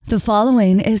The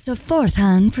following is a Fourth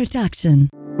Hand production.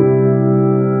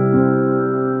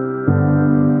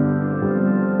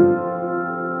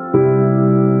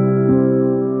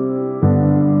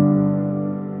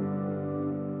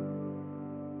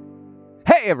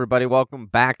 Hey everybody, welcome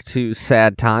back to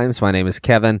Sad Times. My name is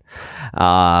Kevin.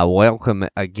 Welcome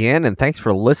again, and thanks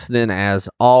for listening as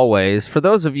always. For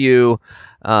those of you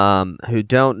who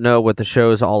don't know what the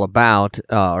show is all about,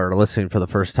 or listening for the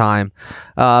first time,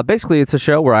 basically it's a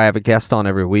show where I have a guest on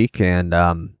every week, and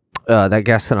that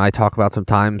guest and I talk about some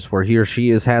times where he or she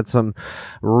has had some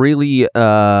really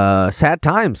sad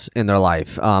times in their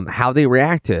life, how they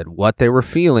reacted, what they were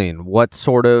feeling, what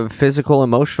sort of physical,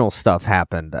 emotional stuff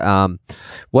happened,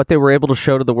 what they were able to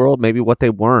show to the world, maybe what they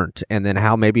weren't, and then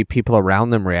how maybe people around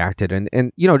them reacted, and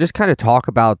you know, just kind of talk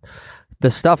about the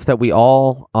stuff that we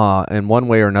all, in one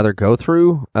way or another, go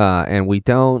through, and we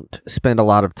don't spend a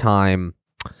lot of time,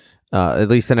 at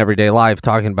least in everyday life,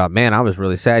 talking about, man, I was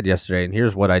really sad yesterday, and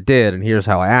here's what I did, and here's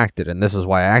how I acted, and this is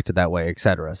why I acted that way,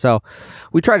 etc. So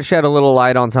we try to shed a little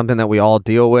light on something that we all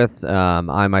deal with.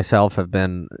 I myself have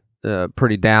been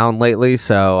pretty down lately,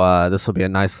 so this will be a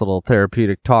nice little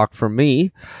therapeutic talk for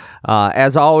me.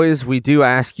 As always, we do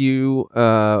ask you,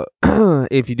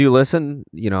 if you do listen,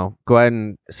 you know, go ahead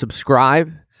and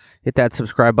subscribe. Hit that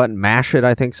subscribe button, mash it,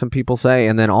 I think some people say,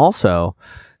 and then also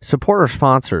support our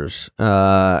sponsors,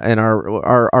 and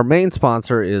our main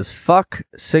sponsor is Fuck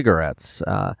Cigarettes.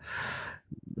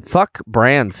 Fuck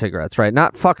brand cigarettes, right?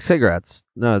 Not fuck cigarettes.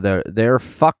 No, they're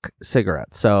Fuck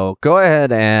cigarettes. So go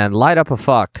ahead and light up a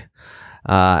fuck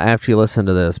after you listen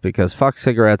to this, because Fuck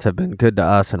cigarettes have been good to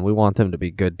us, and we want them to be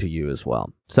good to you as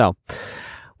well. So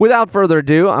without further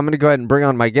ado, I'm going to go ahead and bring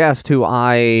on my guest, who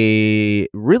I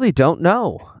really don't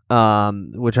know,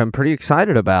 which I'm pretty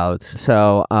excited about.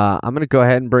 So I'm going to go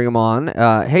ahead and bring him on.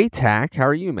 Hey, Tack, how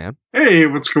are you, man? Hey,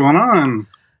 what's going on?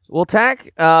 Well,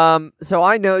 Tack, so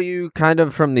I know you kind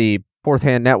of from the Fourth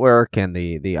Hand Network and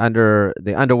the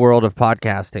underworld of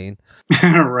podcasting.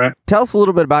 Right. Tell us a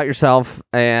little bit about yourself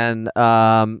and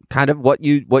kind of what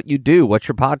you do, what's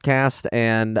your podcast,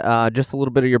 and just a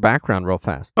little bit of your background real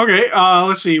fast. Okay,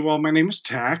 let's see. Well, my name is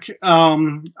Tack.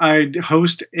 I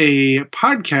host a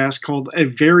podcast called A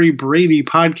Very Brady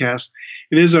Podcast.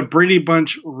 It is a Brady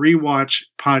Bunch rewatch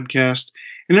podcast.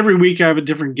 And every week I have a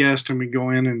different guest, and we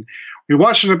go in and we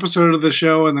watch an episode of the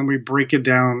show, and then we break it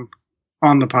down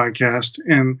on the podcast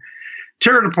and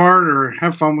tear it apart or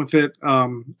have fun with it.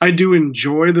 I do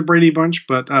enjoy the Brady Bunch,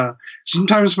 but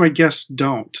sometimes my guests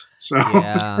don't. So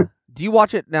yeah. Do you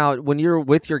watch it now when you're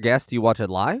with your guest? Do you watch it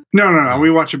live? No.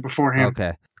 We watch it beforehand.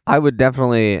 Okay. I would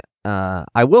definitely.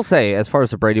 I will say, as far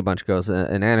as the Brady Bunch goes,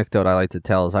 an anecdote I like to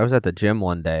tell is I was at the gym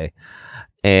one day,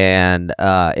 and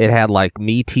it had like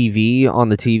Me TV on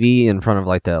the TV in front of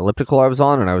like the elliptical I was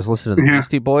on, and I was listening to the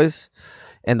Beastie Boys.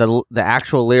 And the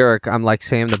actual lyric, I'm like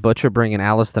Sam the Butcher bringing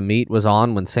Alice the meat, was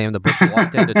on when Sam the Butcher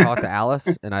walked in to talk to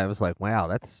Alice. And I was like, wow,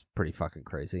 that's pretty fucking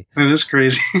crazy. That is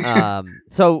crazy.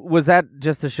 So was that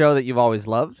just a show that you've always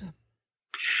loved?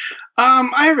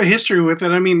 I have a history with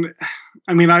it. I mean,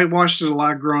 I watched it a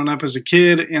lot growing up as a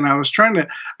kid, and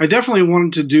I definitely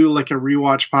wanted to do like a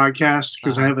rewatch podcast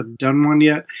because I haven't done one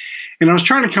yet. And I was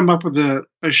trying to come up with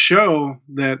a show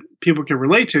that people can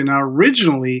relate to. Now,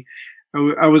 originally,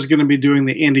 I was going to be doing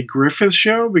the Andy Griffith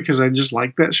Show because I just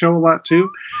like that show a lot too.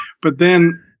 But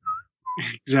then,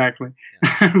 exactly.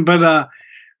 But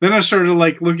then I started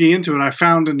like looking into it. I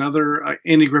found another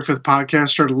Andy Griffith podcast,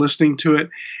 started listening to it,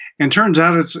 and turns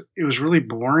out it was really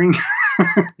boring.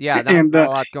 Yeah, not a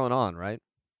lot going on, right?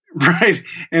 Right.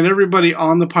 And everybody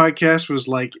on the podcast was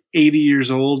like 80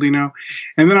 years old, you know.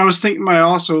 And then I was thinking, my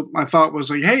thought was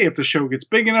like, hey, if the show gets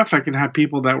big enough, I can have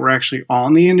people that were actually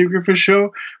on the Andy Griffith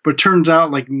Show. But turns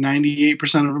out like 98%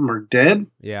 of them are dead.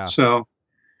 Yeah. So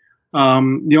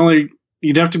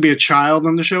you'd have to be a child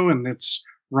on the show, and it's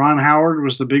Ron Howard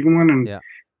was the big one, and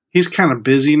he's kind of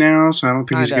busy now, so I don't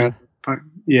think he's going to.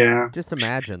 Yeah. Just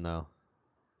imagine though.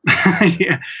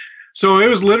 Yeah. So it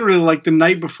was literally like the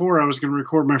night before I was going to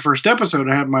record my first episode.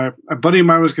 I had a buddy of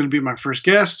mine was going to be my first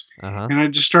guest. And I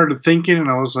just started thinking, and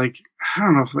I was like, I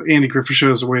don't know if the Andy Griffith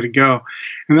Show is the way to go.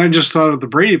 And then I just thought of the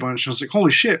Brady Bunch. I was like,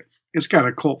 holy shit, it's got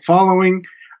a cult following.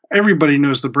 Everybody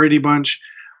knows the Brady Bunch.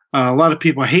 A lot of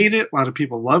people hate it. A lot of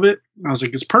people love it. I was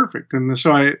like, it's perfect. And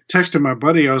so I texted my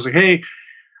buddy. I was like, hey,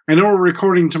 I know we're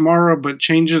recording tomorrow, but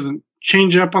change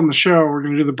up on the show. We're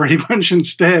going to do the Brady Bunch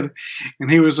instead. And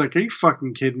he was like, are you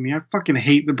fucking kidding me? I fucking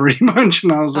hate the Brady Bunch.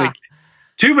 And I was like,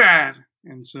 too bad.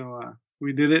 And so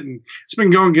we did it, and it's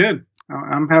been going good.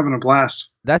 I'm having a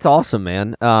blast. That's awesome,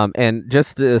 man. And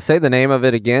just to say the name of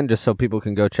it again, just so people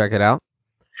can go check it out.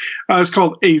 It's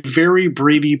called A Very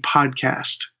Brady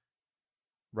Podcast.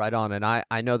 Right on. And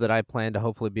I know that I plan to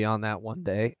hopefully be on that one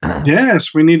day.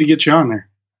 Yes, we need to get you on there.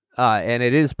 And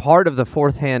it is part of the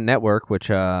Fourth Hand Network, which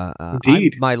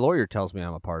Indeed. my lawyer tells me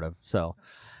I'm a part of. So,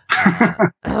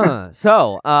 all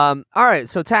right.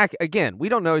 So, Tack, again, we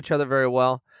don't know each other very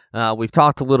well. We've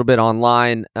talked a little bit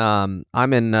online.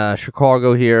 I'm in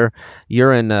Chicago here.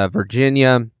 You're in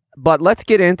Virginia. But let's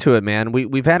get into it, man.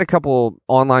 We've had a couple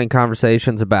online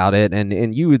conversations about it,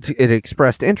 and you had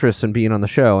expressed interest in being on the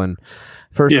show. And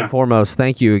first and foremost,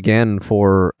 thank you again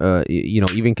for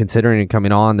even considering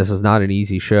coming on. This is not an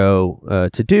easy show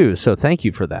to do, so thank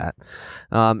you for that.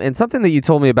 And something that you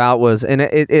told me about was, and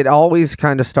it always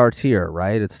kind of starts here,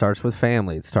 right? It starts with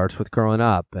family. It starts with growing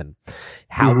up and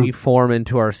how we form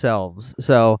into ourselves.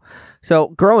 So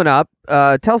growing up,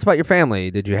 tell us about your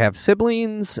family. Did you have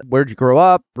siblings? Where'd you grow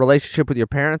up? Relationship with your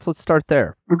parents? Let's start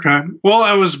there. Okay. Well,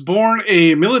 I was born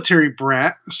a military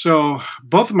brat. So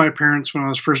both of my parents, when I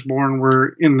was first born,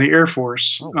 were in the Air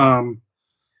Force. Oh,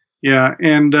 wow.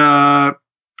 And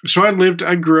so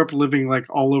I grew up living like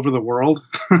all over the world.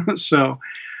 So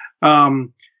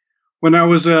when I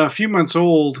was a few months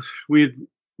old,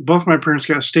 both my parents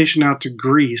got stationed out to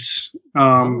Greece.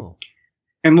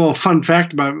 And a little fun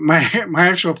fact about it, my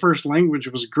actual first language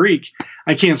was Greek.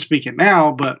 I can't speak it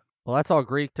now, but... Well, that's all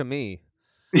Greek to me.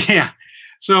 Yeah.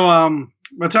 So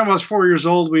by the time I was 4 years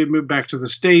old, we had moved back to the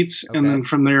States. Okay. And then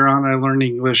from there on, I learned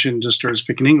English and just started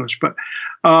speaking English. But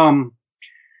my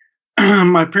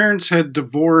parents got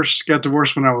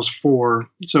divorced when I was 4.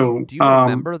 So do you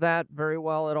remember that very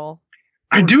well at all?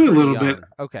 I do a little bit.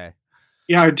 Okay.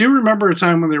 Yeah, I do remember a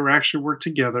time when they were actually worked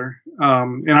together.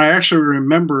 And I actually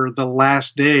remember the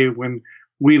last day when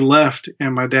we left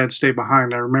and my dad stayed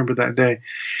behind. I remember that day.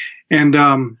 And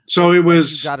so it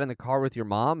was... You got in the car with your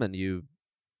mom and you...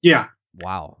 Yeah.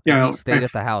 Wow. Yeah. And he stayed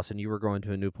at the house and you were going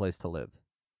to a new place to live.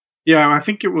 Yeah, I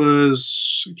think it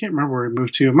was... I can't remember where we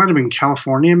moved to. It might have been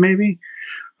California, maybe.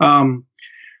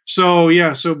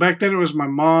 So back then it was my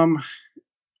mom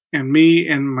and me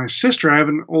and my sister. I have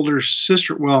an older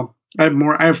sister. Well... I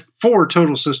have 4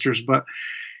 total sisters, but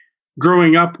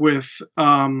growing up with,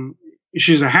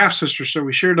 she's a half sister. So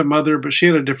we shared a mother, but she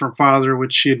had a different father,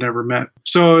 which she had never met.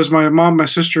 So as my mom, my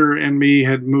sister, and me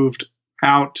had moved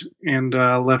out and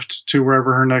left to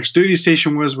wherever her next duty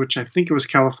station was, which I think it was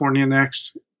California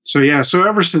next. So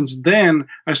ever since then,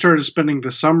 I started spending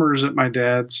the summers at my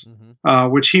dad's,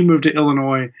 which he moved to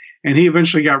Illinois, and he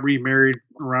eventually got remarried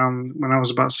around when I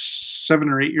was about 7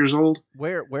 or 8 years old.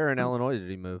 Where in Illinois did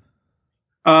he move?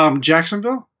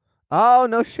 Jacksonville. Oh,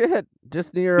 no shit.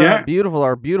 Just near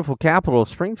our beautiful capital of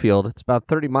Springfield. It's about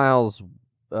 30 miles.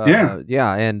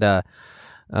 Yeah. And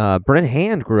Brent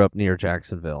Hand grew up near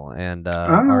Jacksonville, and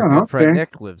our good friend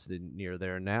Nick lives near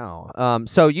there now. I'm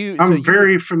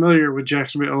very familiar with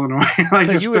Jacksonville, Illinois.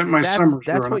 I spent my summers.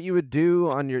 That's what you would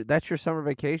do that's your summer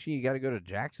vacation. You got to go to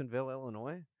Jacksonville,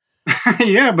 Illinois.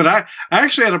 Yeah, but I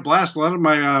actually had a blast. A lot of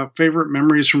my favorite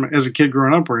memories from as a kid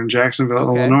growing up were in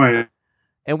Jacksonville, Illinois.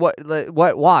 And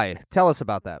why? Tell us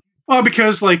about that. Well,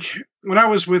 because when I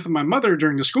was with my mother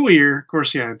during the school year, of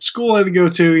course, I had school I had to go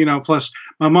to, plus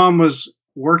my mom was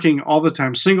working all the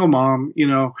time, single mom,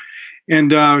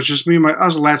 and it was just me. I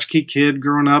was a latchkey kid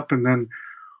growing up. And then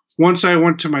once I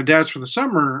went to my dad's for the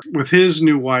summer with his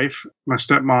new wife, my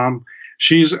stepmom,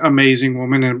 she's an amazing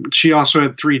woman. And she also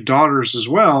had 3 daughters as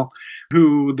well,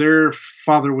 who their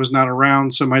father was not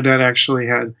around. So my dad actually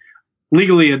had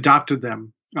legally adopted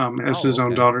them as his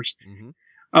own daughters.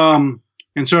 Mm-hmm.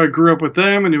 And so I grew up with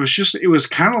them, and it was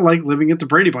kind of like living at the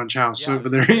Brady Bunch house over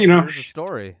there, There's a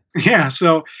story. Yeah.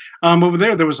 So over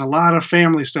there was a lot of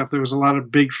family stuff. There was a lot of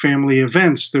big family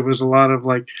events. There was a lot of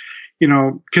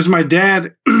because my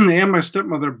dad and my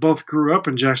stepmother both grew up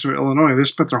in Jacksonville, Illinois. They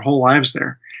spent their whole lives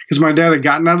there because my dad had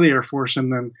gotten out of the Air Force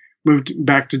and then moved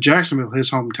back to Jacksonville, his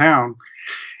hometown.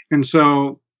 And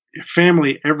so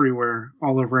family everywhere,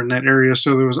 all over in that area.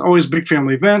 So there was always big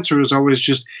family events. There was always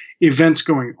just events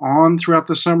going on throughout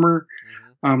the summer.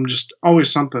 Just always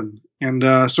something. And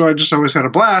so I just always had a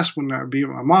blast when I would be at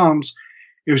my mom's.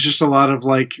 It was just a lot of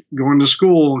going to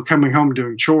school and coming home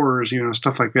doing chores,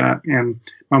 stuff like that. And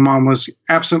my mom was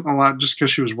absent a lot just because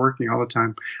she was working all the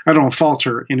time. I don't fault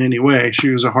her in any way. She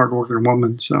was a hardworking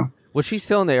woman. So was she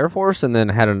still in the Air Force and then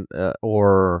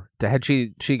had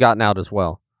she gotten out as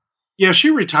well? Yeah,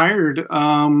 she retired when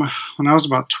I was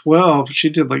about 12. She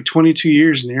did 22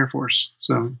 years in the Air Force.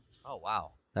 So. Oh,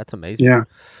 wow. That's amazing. Yeah.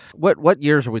 What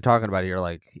years are we talking about here?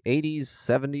 80s,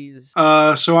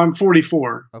 70s? So I'm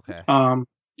 44. Okay.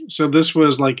 So this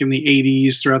was like in the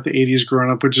 80s, throughout the 80s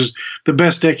growing up, which is the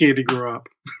best decade to grow up.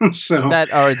 So is that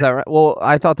right? Well,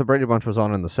 I thought the Brady Bunch was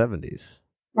on in the 70s.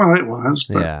 Well, it was.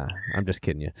 But... Yeah, I'm just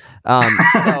kidding you.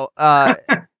 So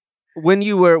when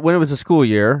it was a school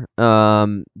year,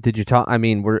 did you talk? I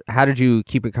mean, how did you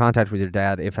keep in contact with your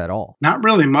dad, if at all? Not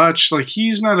really much. Like,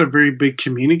 he's not a very big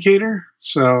communicator,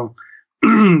 so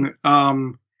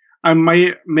I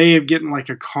may have gotten like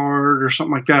a card or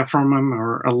something like that from him,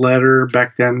 or a letter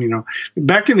back then.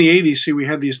 Back in the 80s, see, we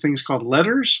had these things called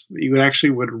letters that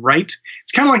you would write.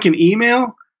 It's kind of like an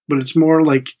email, but it's more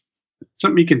like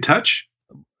something you can touch.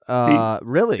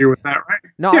 Really? You're with that, right?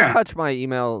 No, yeah. I touch my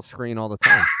email screen all the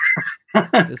time.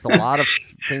 Just a lot of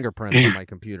fingerprints on my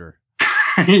computer.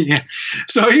 Yeah.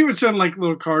 So he would send like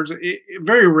little cards,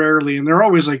 very rarely, and they're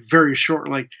always like very short,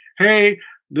 like, hey,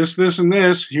 this, and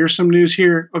this, here's some news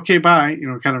here. Okay, bye,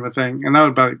 kind of a thing. And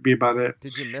that would be about it.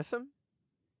 Did you miss him?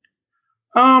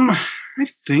 I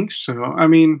think so. I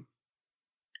mean,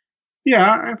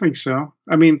 yeah, I think so.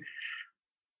 I mean,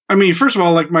 first of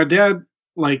all, like, my dad,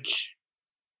 like,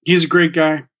 he's a great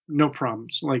guy, no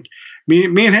problems. Like, me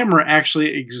and him are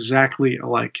actually exactly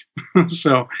alike.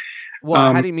 So,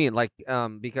 well, how do you mean? Like,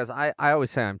 because I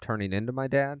always say I'm turning into my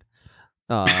dad.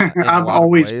 I've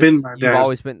always been my dad. You've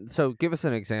always been. So give us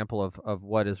an example of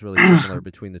what is really similar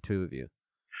between the two of you.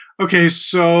 Okay,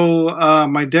 so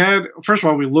my dad, first of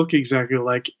all, we look exactly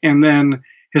alike. And then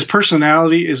his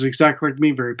personality is exactly like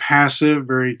me, very passive,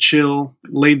 very chill,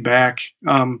 laid back.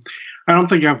 I don't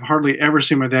think I've hardly ever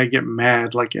seen my dad get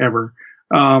mad, like, ever.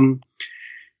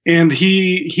 And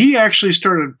he actually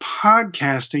started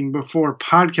podcasting before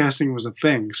podcasting was a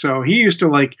thing. So he used to,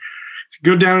 like,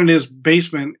 go down in his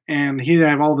basement, and he'd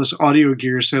have all this audio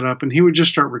gear set up, and he would just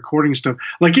start recording stuff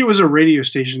like it was a radio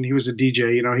station. He was a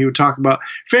DJ, he would talk about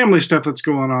family stuff that's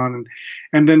going on,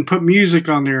 and then put music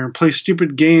on there and play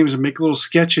stupid games and make little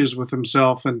sketches with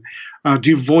himself and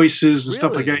do voices and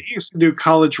stuff like that. He used to do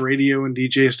college radio and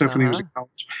DJ stuff when he was in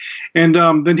college.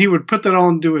 And then he would put that all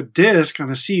into a disc on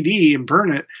a CD and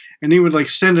burn it, and he would, like,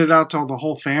 send it out to all the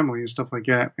whole family and stuff like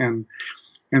that. And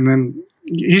then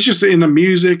he's just into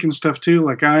music and stuff too,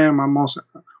 like I am. I'm a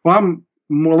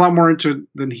lot more into it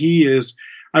than he is.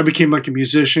 I became like a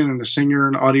musician and a singer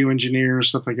and audio engineer and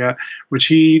stuff like that, which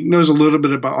he knows a little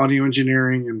bit about audio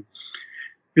engineering, and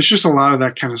it's just a lot of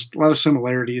that kind of, a lot of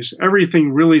similarities.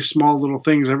 Everything, really small little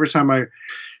things. Every time I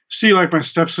see, like, my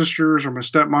stepsisters or my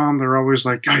stepmom, they're always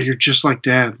like, "God, you're just like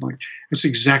Dad." Like, it's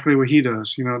exactly what he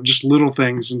does. Just little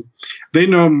things, and they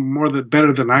know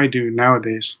better than I do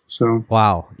nowadays. So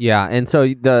wow, yeah. And so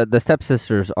the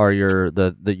stepsisters are your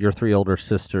three older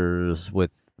sisters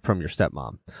from your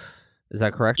stepmom. Is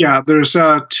that correct? Yeah, there's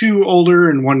 2 older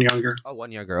and 1 younger. Oh,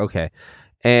 1 younger. Okay.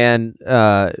 And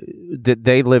did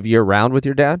they live year round with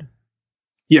your dad?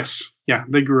 Yes. Yeah,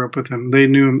 they grew up with him. They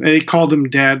knew him. They called him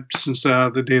Dad since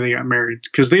the day they got married,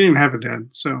 because they didn't have a dad.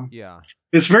 So yeah,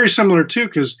 it's very similar too.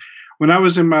 Because when I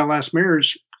was in my last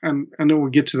marriage, and I know we'll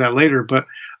get to that later, but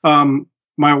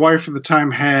my wife at the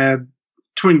time had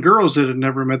twin girls that had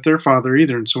never met their father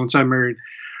either. And so once I married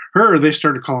her, they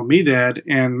started calling me Dad,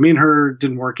 and me and her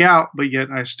didn't work out, but yet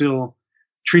I still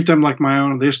treat them like my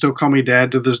own. They still call me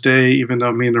Dad to this day, even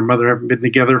though me and their mother haven't been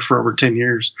together for over 10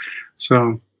 years.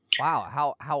 So.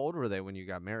 Wow. How old were they when you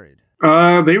got married?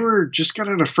 They were just got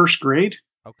out of first grade.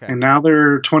 Okay. And now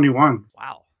they're 21.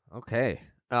 Wow. Okay.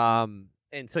 And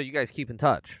so you guys keep in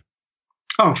touch?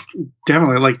 Oh,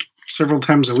 definitely. Like several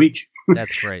times a week.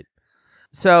 That's great.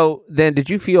 So then did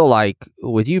you feel like,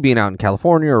 with you being out in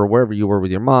California or wherever you were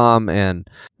with your mom, and,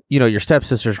 your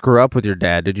stepsisters grew up with your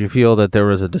dad, did you feel that there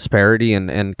was a disparity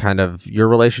in kind of your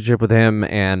relationship with him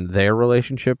and their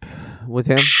relationship with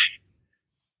him?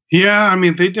 Yeah, I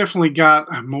mean, they definitely got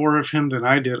more of him than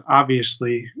I did,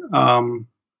 obviously.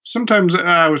 Sometimes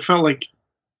I would felt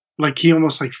like he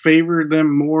almost like favored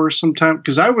them more sometimes,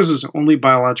 because I was his only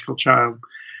biological child.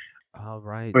 Oh,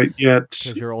 right. But yet,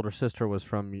 because your older sister was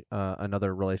from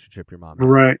another relationship your mom had.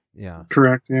 Right. Yeah.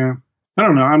 Correct. Yeah. I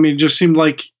don't know. I mean, it just seemed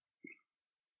like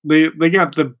they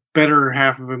got the better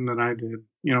half of him than I did.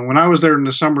 When I was there in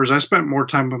the summers, I spent more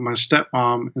time with my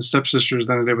stepmom and stepsisters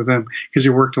than I did with him, because he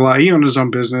worked a lot. He owned his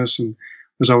own business and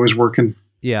was always working.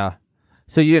 Yeah.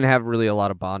 So you didn't have really a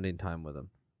lot of bonding time with him?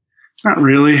 Not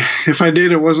really. If I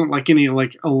did, it wasn't like any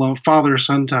like alone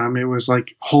father-son time. It was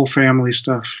like whole family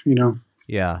stuff,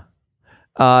 Yeah.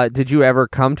 Did you ever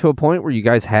come to a point where you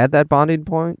guys had that bonding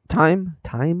point time?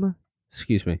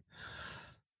 Excuse me.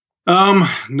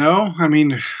 No. I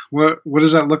mean, what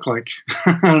does that look like?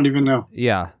 I don't even know.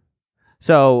 Yeah.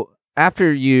 So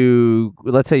after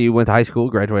let's say you went to high school,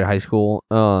 graduated high school,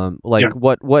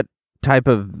 what type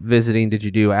of visiting did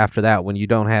you do after that when you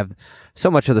don't have so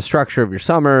much of the structure of your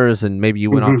summers and maybe you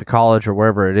went off to college or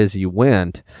wherever it is you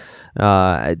went?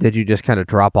 Did you just kind of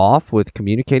drop off with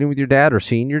communicating with your dad or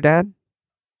seeing your dad?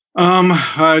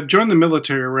 I joined the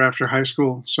military right after high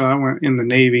school, so I went in the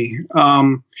Navy.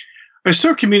 I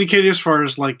still communicated as far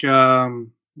as like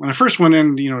when I first went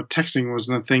in, texting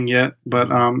wasn't a thing yet, but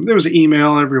there was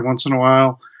email every once in a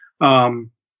while.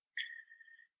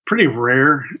 Pretty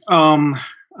rare.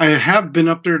 I have been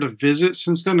up there to visit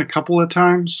since then a couple of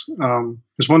times.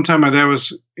 Because one time my dad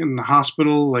was in the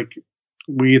hospital, like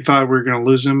we thought we were going to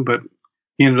lose him, but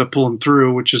he ended up pulling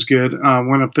through, which is good.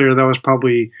 Went up there. That was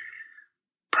probably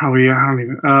I don't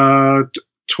even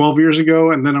 12 years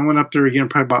ago, and then I went up there again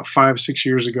probably about 5-6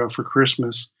 years ago for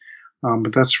Christmas.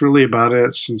 But that's really about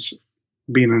it since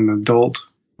being an adult.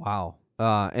 Wow.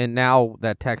 And now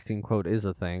that texting quote is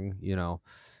a thing,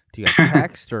 do you guys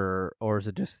text or is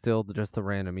it just a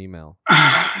random email?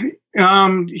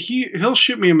 He'll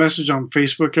shoot me a message on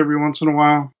Facebook every once in a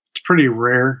while. It's pretty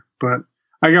rare, but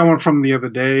I got one from him the other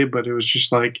day, but it was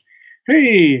just like,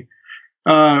 hey,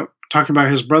 talking about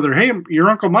his brother. Hey, your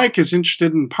Uncle Mike is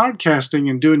interested in podcasting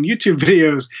and doing YouTube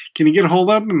videos. Can you get a hold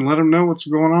of him and let him know what's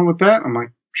going on with that? I'm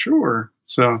like, sure.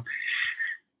 So,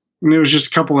 and it was just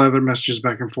a couple other messages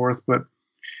back and forth, but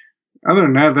other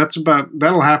than that,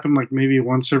 that'll happen like maybe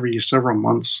once every several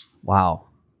months. Wow.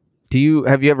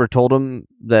 Have you ever told him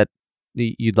that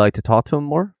you'd like to talk to him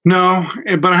more? No,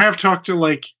 but I have talked to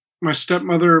like my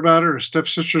stepmother about it or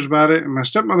stepsisters about it. And my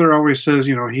stepmother always says,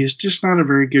 he's just not a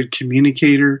very good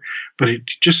communicator, but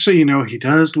just so you know, he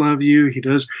does love you. He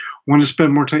does want to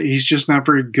spend more time. He's just not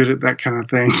very good at that kind of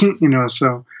thing,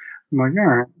 so I'm like, all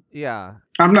right. Yeah.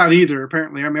 I'm not either,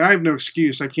 apparently. I mean, I have no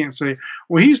excuse. I can't say,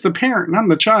 well, he's the parent and I'm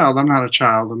the child. I'm not a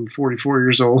child. I'm 44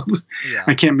 years old. Yeah.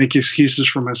 I can't make excuses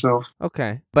for myself.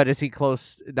 Okay. But is he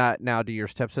close now? Do your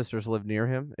stepsisters live near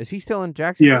him? Is he still in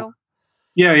Jacksonville?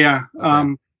 Yeah.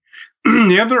 Okay.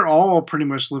 Yeah, they're all pretty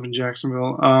much live in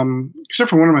Jacksonville, except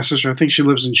for one of my sisters. I think she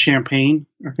lives in Champaign,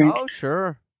 I think. Oh,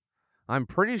 sure. I'm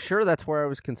pretty sure that's where I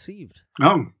was conceived.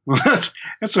 Oh, well,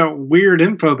 that's a weird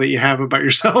info that you have about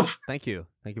yourself. Thank you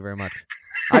very much.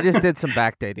 I just did some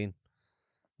backdating.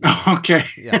 Oh, okay.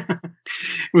 Yeah.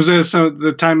 Was it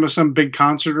the time of some big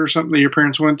concert or something that your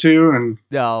parents went to? And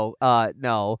no.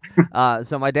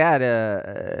 So my dad,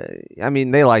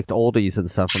 they liked oldies and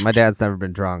stuff, but my dad's never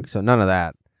been drunk, so none of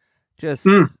that. Just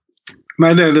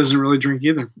my dad doesn't really drink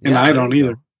either, and I don't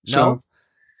either. So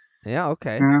yeah,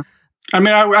 okay. Yeah. I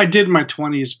mean, I did in my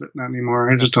 20s, but not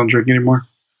anymore. I just don't drink anymore.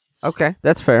 Okay,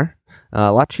 that's fair.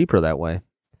 A lot cheaper that way.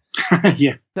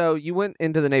 Yeah. So you went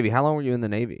into the Navy. How long were you in the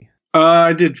Navy?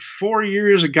 I did 4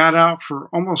 years. I got out for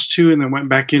almost 2 and then went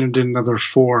back in and did another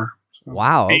 4. So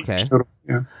wow, okay. Total,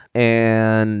 yeah.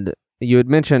 And you had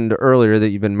mentioned earlier that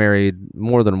you've been married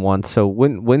more than once. So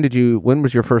when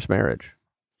was your first marriage?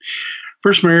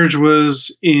 First marriage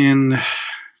was in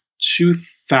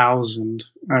 2000.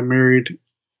 I married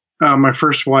my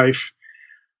first wife.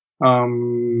 I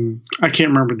can't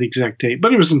remember the exact date,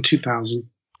 but it was in 2000.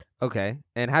 Okay.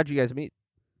 And how'd you guys meet?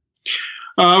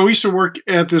 We used to work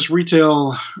at this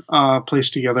retail place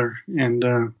together,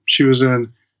 and she was a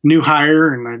new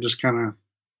hire, and I just kind of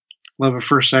love at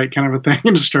first sight kind of a thing,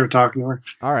 and just started talking to her.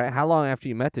 All right. How long after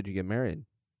you met did you get married?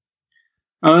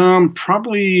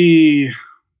 Probably.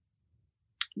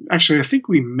 Actually, I think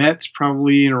we met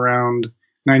probably in around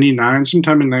 99,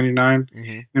 sometime in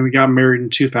 99, and we got married in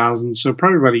 2000. So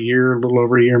probably about a year, a little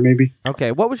over a year, maybe.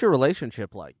 Okay. What was your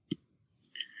relationship like?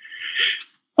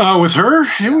 With her,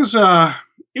 it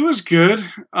was good.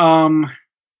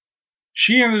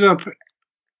 She ended up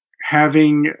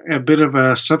having a bit of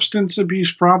a substance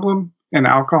abuse problem, an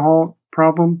alcohol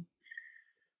problem.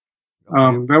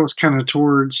 Okay. That was kind of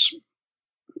towards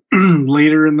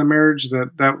later in the marriage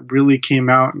that really came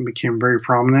out and became very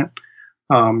prominent.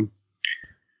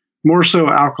 More so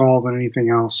alcohol than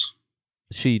anything else.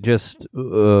 She just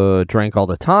drank all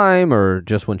the time, or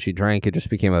just when she drank, it just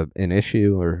became an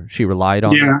issue, or she relied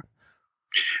on it?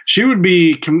 She would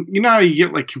be, how you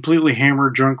get like completely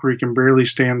hammered drunk where you can barely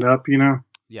stand up,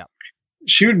 Yeah.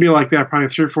 She would be like that probably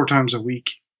 3 or 4 times a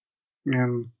week.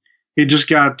 And it just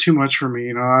got too much for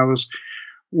me. I was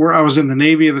in the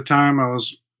Navy at the time. I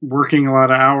was working a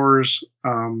lot of hours.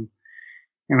 And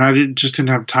I just didn't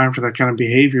have time for that kind of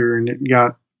behavior. And it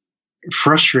got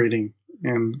frustrating.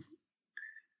 And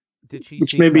did she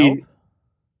seek help?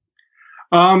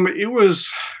 It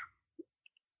was,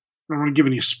 I don't want to give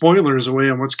any spoilers away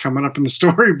on what's coming up in the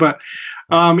story, but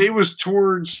it was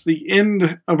towards the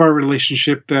end of our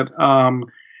relationship that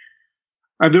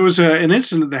there was an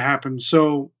incident that happened.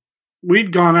 So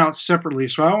we'd gone out separately.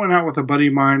 So I went out with a buddy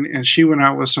of mine, and she went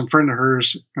out with some friend of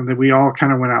hers, and then we all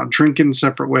kind of went out drinking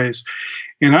separate ways.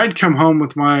 And I'd come home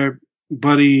with my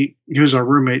buddy, who's our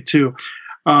roommate too,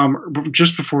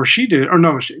 just before she did, or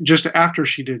no, just after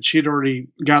she did. She had already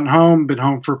gotten home, been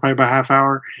home for probably about a half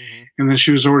hour, and then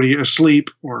she was already asleep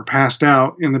or passed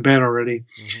out in the bed already.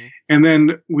 And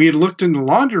then we had looked in the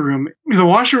laundry room. The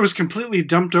washer was completely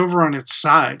dumped over on its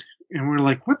side. And we're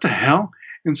like, what the hell?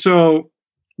 And so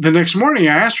the next morning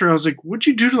I asked her, I was like, what'd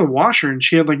you do to the washer? And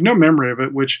she had like no memory of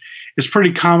it, which is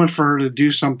pretty common for her to do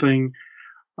something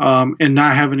and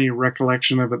not have any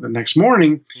recollection of it the next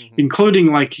morning,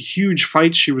 including like huge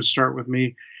fights she would start with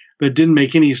me that didn't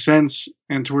make any sense,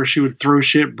 and to where she would throw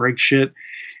shit, break shit,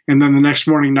 and then the next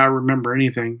morning not remember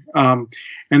anything.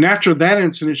 And after that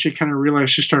incident, she kind of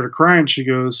realized, she started crying. She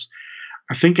goes,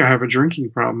 I think I have a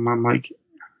drinking problem. I'm like,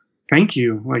 thank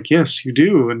you. Like, yes, you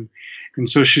do. And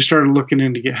so she started looking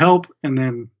in to get help. And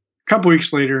then a couple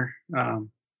weeks later,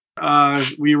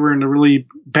 we were in a really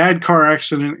bad car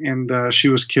accident, and she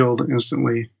was killed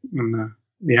instantly in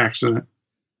the accident.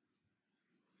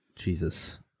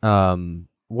 Jesus.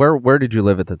 Where did you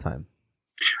live at the time?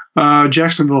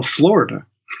 Jacksonville, Florida.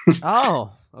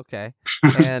 Oh, okay.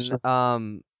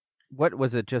 And what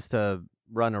was it? Just to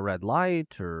run a red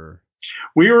light, or?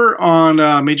 We were on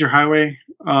a major highway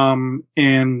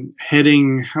and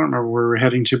heading, I don't remember where we were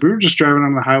heading to, but we were just driving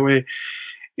on the highway.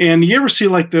 And you ever see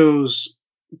like those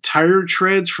tire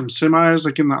treads from semis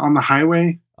like on the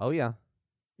highway? Oh, yeah.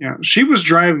 Yeah, she was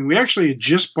driving. We actually had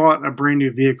just bought a brand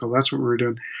new vehicle. That's what we were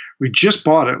doing. We just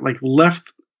bought it, like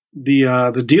left the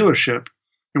dealership,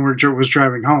 and was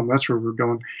driving home. That's where we were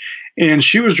going. And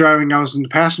she was driving. I was in the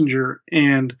passenger,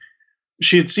 and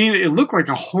she had seen it. It looked like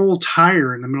a whole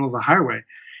tire in the middle of the highway.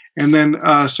 And then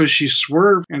so she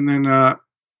swerved, and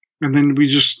then we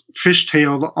just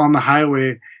fishtailed on the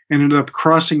highway and ended up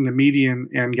crossing the median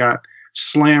and got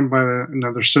slammed by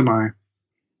another semi.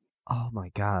 Oh my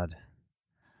God.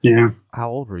 Yeah. How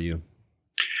old were you?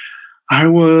 I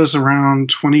was around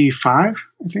 25,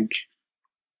 I think.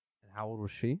 How old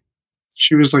was she?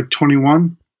 She was like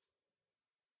 21.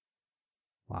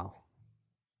 Wow.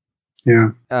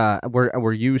 Yeah.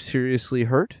 Were you seriously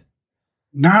hurt?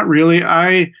 Not really.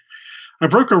 I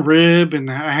broke a rib,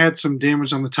 and I had some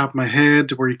damage on the top of my head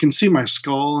to where you can see my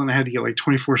skull, and I had to get like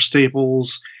 24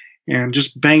 staples and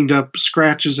just banged up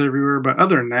scratches everywhere. But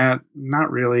other than that,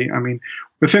 not really. I mean,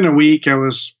 within a week I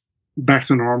was back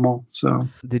to normal. So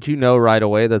did you know right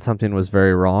away that something was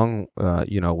very wrong?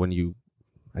 When you,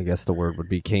 I guess the word would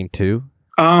be, came to?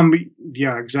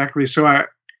 Yeah, exactly. So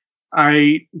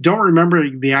I don't remember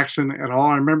the accident at all.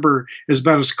 I remember it's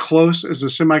about as close as a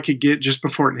semi could get just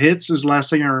before it hits is the last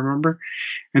thing I remember.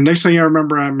 And next thing I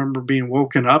remember being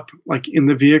woken up like in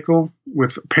the vehicle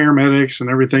with paramedics and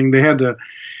everything. They had to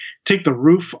take the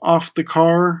roof off the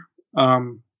car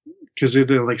because it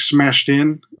had like smashed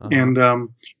in.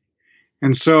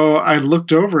 And so I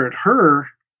looked over at her,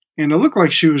 and it looked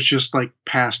like she was just like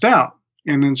passed out.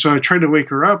 And then so I tried to wake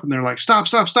her up, and they're like, stop.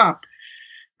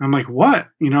 I'm like, what?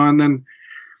 And then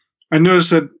I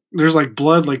noticed that there's like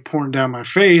blood like pouring down my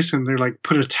face, and they're like,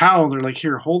 put a towel. They're like,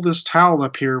 here, hold this towel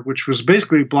up here, which was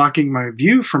basically blocking my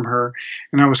view from her.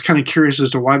 And I was kind of curious as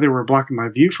to why they were blocking my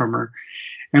view from her.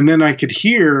 And then I could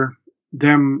hear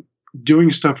them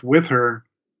doing stuff with her.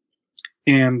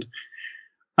 And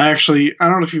I don't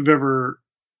know if you've ever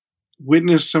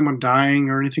witnessed someone dying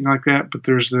or anything like that, but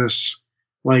there's this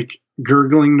like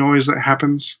gurgling noise that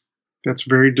happens. That's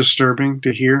very disturbing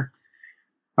to hear.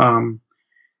 And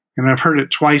I've heard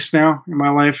it twice now in my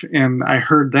life. And I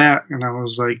heard that, and I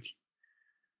was like,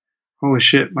 holy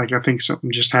shit. Like, I think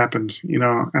something just happened.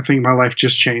 I think my life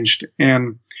just changed.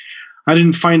 And I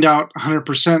didn't find out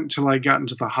 100% until I got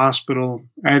into the hospital.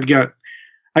 I got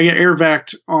air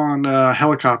vac'd on a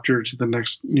helicopter to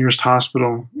the nearest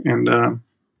hospital. And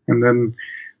then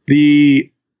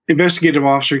the investigative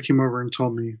officer came over and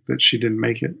told me that she didn't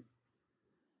make it.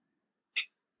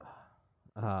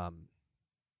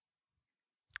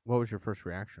 What was your first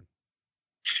reaction?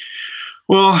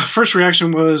 Well, first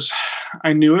reaction was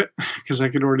I knew it because I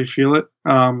could already feel it.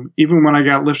 Even when I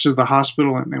got lifted to the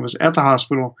hospital and I was at the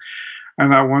hospital, I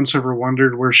not once ever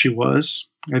wondered where she was.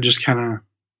 I just kind of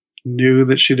knew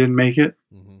that she didn't make it.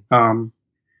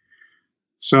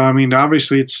 So, I mean,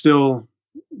 obviously it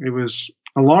was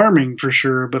alarming for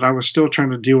sure, but I was still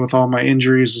trying to deal with all my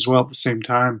injuries as well at the same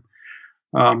time.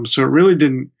 So it really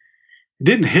didn't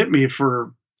hit me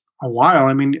for a while.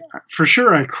 I mean, for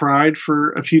sure I cried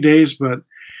for a few days, but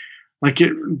like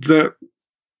the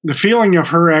feeling of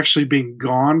her actually being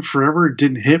gone forever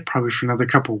didn't hit probably for another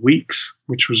couple of weeks,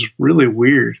 which was really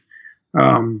weird.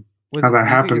 how that happens.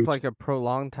 happens. Think it's like a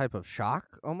prolonged type of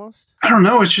shock almost? I don't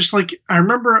know. It's just like, I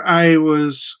remember I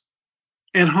was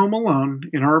at home alone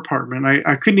in our apartment.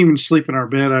 I couldn't even sleep in our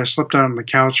bed. I slept out on the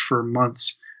couch for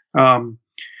months. And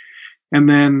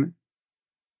then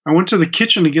I went to the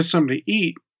kitchen to get something to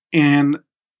eat, and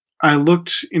I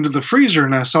looked into the freezer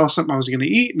and I saw something I was going to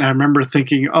eat. And I remember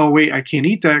thinking, oh, wait, I can't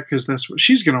eat that because that's what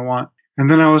she's going to want. And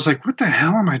then I was like, what the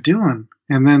hell am I doing?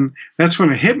 And then that's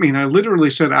when it hit me. And I literally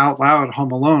said out loud,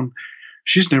 home alone,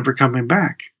 she's never coming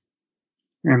back.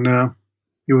 And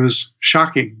it was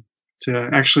shocking to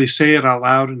actually say it out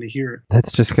loud and to hear it.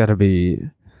 That's just got to be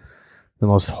the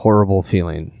most horrible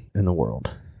feeling in the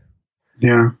world.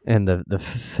 Yeah. And the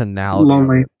finality.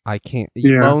 Lonely. I can't.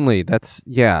 Yeah. Lonely. That's,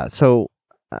 yeah. So,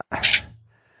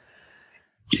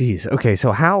 geez. Okay.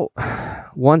 So how,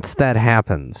 once that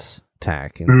happens,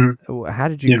 Tack, and how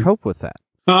did you cope with that?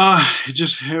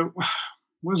 It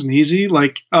wasn't easy.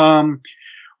 Like, well,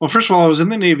 first of all, I was in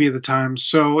the Navy at the time.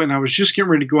 And I was just getting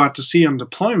ready to go out to sea on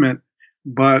deployment,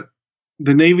 but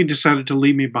the Navy decided to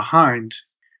leave me behind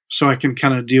so I can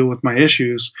kind of deal with my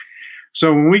issues.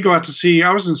 So when we go out to sea,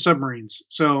 I was in submarines.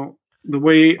 So the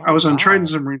way I was on Trident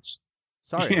submarines.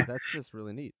 Sorry, that's just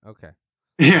really neat. Okay.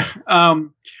 Yeah.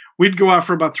 We'd go out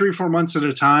for about 3 or 4 months at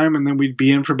a time, and then we'd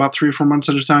be in for about 3 or 4 months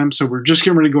at a time. So we're just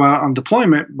getting ready to go out on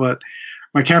deployment. But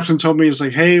my captain told me, he's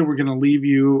like, hey, we're going to leave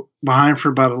you behind for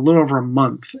about a little over a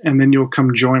month, and then you'll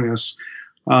come join us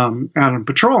out on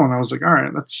patrol. And I was like, all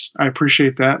right, I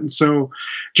appreciate that. And so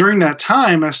during that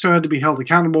time, I still had to be held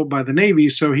accountable by the Navy.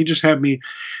 So he just had me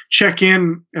check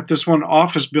in at this one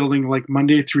office building like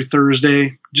Monday through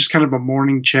Thursday, just kind of a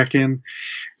morning check-in. And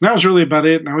that was really about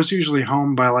it. And I was usually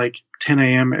home by like 10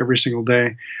 a.m. every single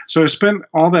day. So I spent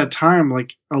all that time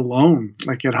like alone,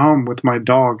 like at home with my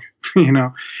dog,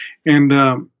 and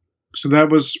so that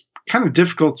was kind of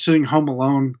difficult sitting home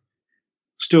alone,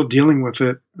 still dealing with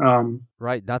it.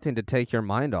 Right. Nothing to take your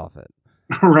mind off it.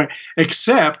 Right.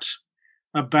 Except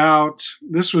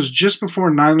this was just before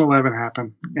 9/11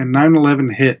 happened, and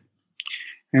 9/11 hit.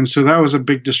 And so that was a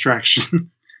big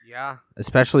distraction. Yeah.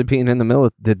 Especially being in the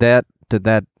military. Did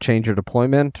that change your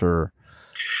deployment or?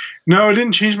 No, it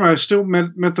didn't change I still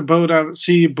met the boat out at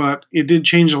sea, but it did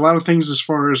change a lot of things as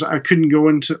far as I couldn't go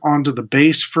onto the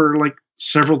base for like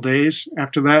several days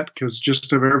after that because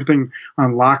just of everything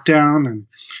on lockdown. And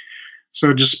so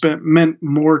it just meant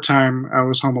more time I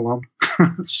was home alone.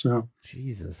 So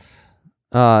Jesus.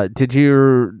 Did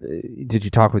you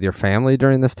talk with your family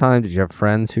during this time? Did you have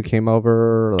friends who came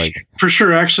over? Like for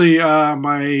sure. Actually,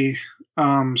 my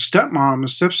stepmom and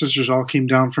stepsisters all came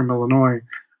down from Illinois.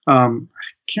 I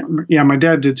can't remember. Yeah, my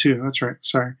dad did too. That's right.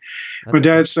 Sorry. My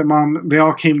dad, stepmom, they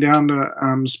all came down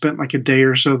to spent like a day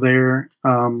or so there.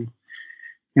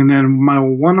 And then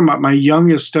my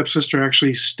youngest stepsister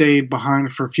actually stayed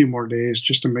behind for a few more days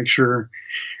just to make sure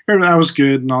I was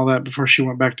good and all that before she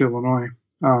went back to Illinois.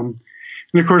 And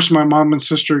of course, my mom and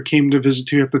sister came to visit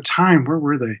too at the time. Where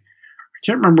were they? I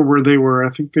can't remember where they were. I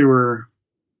think they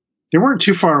weren't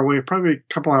too far away, probably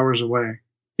a couple hours away.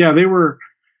 Yeah, they were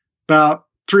about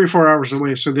 3 or 4 hours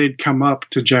away. So they'd come up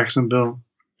to Jacksonville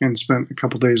and spent a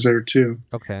couple days there too.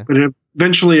 Okay. But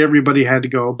eventually everybody had to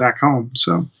go back home.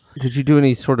 So did you do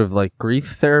any sort of like grief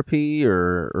therapy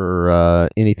or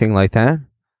anything like that?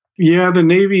 Yeah, the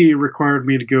Navy required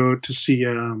me to go to see,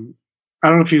 I don't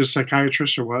know if he was a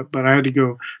psychiatrist or what, but I had to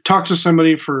go talk to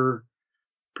somebody for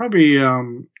probably, I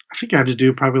think I had to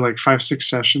do probably like 5-6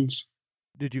 sessions.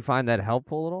 Did you find that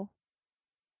helpful at all?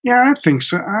 Yeah, I think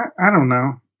so. I don't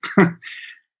know. I'm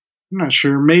not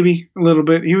sure. Maybe a little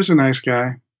bit. He was a nice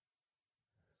guy.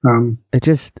 It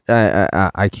just,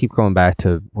 I keep going back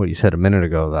to what you said a minute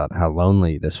ago about how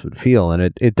lonely this would feel.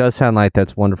 And it does sound like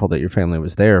that's wonderful that your family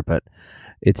was there, but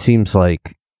it seems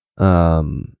like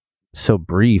so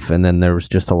brief. And then there was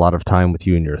just a lot of time with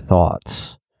you and your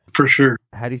thoughts. For sure.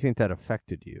 How do you think that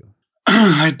affected you?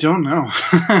 I don't know.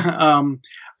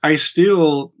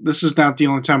 This is not the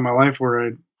only time in my life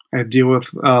where I deal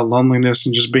with loneliness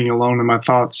and just being alone in my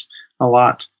thoughts a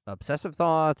lot. Obsessive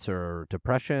thoughts or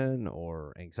depression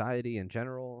or anxiety in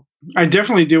general? I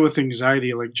definitely deal with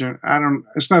anxiety. Like,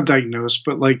 it's not diagnosed,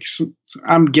 but like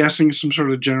I'm guessing some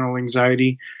sort of general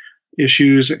anxiety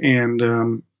issues.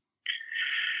 And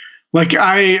like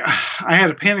I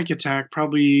had a panic attack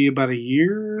probably about 2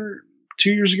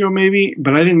 years ago, maybe,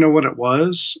 but I didn't know what it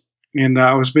was. And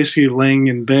I was basically laying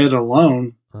in bed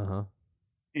alone. Uh-huh.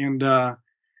 And I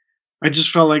just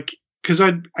felt like, because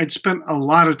I'd spent a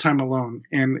lot of time alone,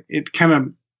 and it kind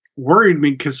of worried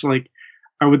me because, like,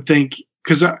 I would think,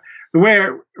 because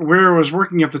where I was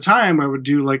working at the time, I would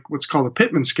do like what's called a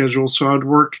pitman schedule. So I'd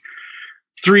work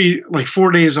like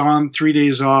 4 days on, 3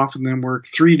 days off, and then work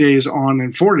 3 days on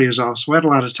and 4 days off. So I had a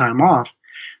lot of time off.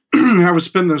 I would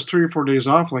spend those 3 or 4 days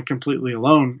off like completely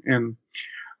alone. And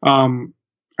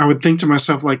I would think to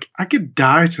myself, like, I could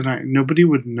die tonight and nobody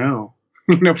would know,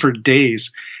 for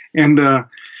days. And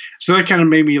so that kind of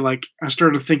made me like, I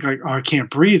started to think like, oh, I can't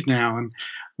breathe now. And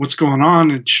what's going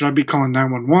on? And should I be calling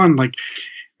 911? Like,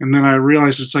 and then I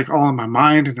realized it's like all in my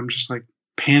mind and I'm just like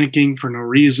panicking for no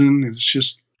reason. It's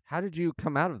just. How did you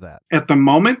come out of that? At the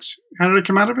moment, how did I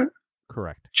come out of it?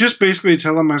 Correct. Just basically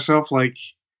telling myself like,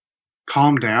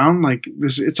 calm down. Like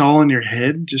this, it's all in your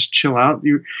head. Just chill out.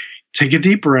 You take a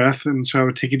deep breath. And so I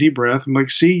would take a deep breath. I'm like,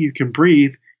 see, you can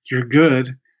breathe. You're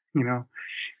good.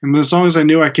 And as long as I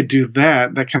knew I could do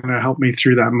that, that kind of helped me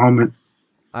through that moment.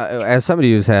 As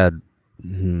somebody who's had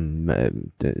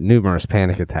numerous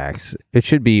panic attacks, it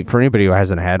should be, for anybody who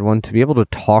hasn't had one, to be able to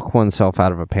talk oneself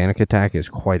out of a panic attack is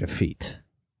quite a feat.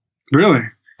 Really?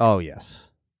 Oh, yes.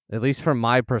 At least from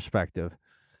my perspective.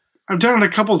 I've done it a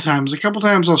couple times. A couple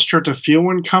times I'll start to feel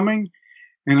one coming,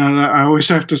 and I always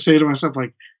have to say to myself,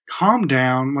 like, calm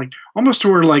down, like almost to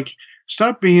where like,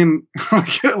 stop being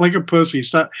like a pussy.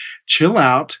 Stop, chill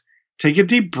out, take a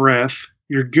deep breath.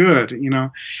 You're good,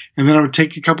 And then I would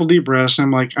take a couple deep breaths and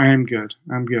I'm like, I am good.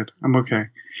 I'm good. I'm okay.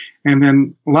 And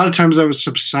then a lot of times I would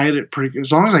subside it pretty good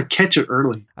as long as I catch it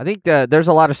early. I think there's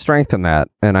a lot of strength in that.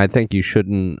 And I think you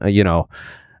shouldn't, there's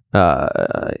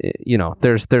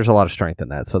a lot of strength in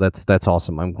that. So that's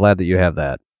awesome. I'm glad that you have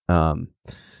that.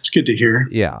 It's good to hear.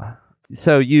 Yeah.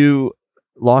 So you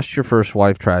lost your first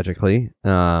wife tragically.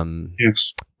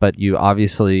 Yes. But you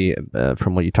obviously,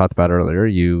 from what you talked about earlier,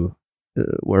 you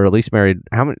were at least married.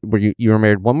 How many were you? You were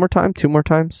married one more time, 2 more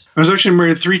times? I was actually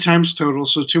married 3 times total,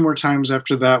 so 2 more times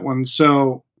after that one.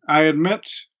 So I had met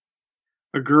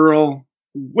a girl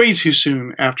way too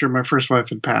soon after my first wife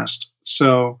had passed.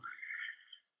 So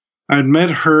I had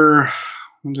met her.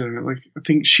 I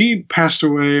think she passed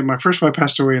away. My first wife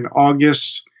passed away in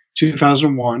August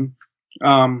 2001.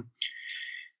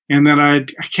 And then I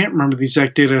can't remember the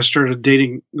exact date I started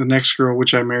dating the next girl,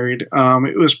 which I married.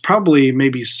 It was probably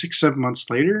maybe 6-7 months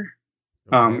later.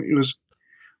 Okay. It was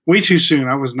way too soon.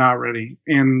 I was not ready.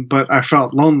 But I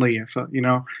felt lonely. I felt,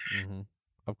 Mm-hmm.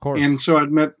 Of course. And so I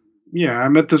met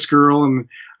this girl and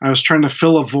I was trying to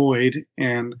fill a void,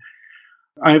 and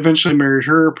I eventually married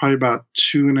her probably about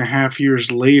 2.5 years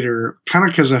later, kind of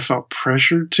because I felt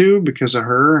pressured to because of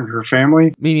her and her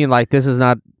family. Meaning, like, this is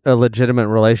not a legitimate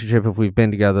relationship. If we've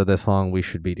been together this long, we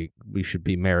should be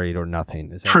married or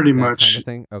nothing. Is that pretty that much kind of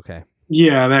thing? Okay.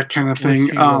 Yeah, that kind of thing.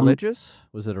 Was she religious?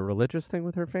 Was it a religious thing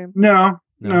with her family? No.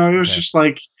 It was just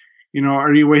like,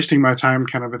 are you wasting my time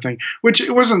kind of a thing, which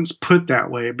it wasn't put that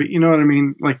way, but you know what I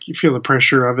mean? Like you feel the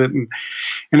pressure of it. And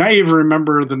I even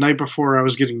remember the night before I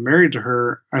was getting married to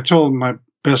her, I told my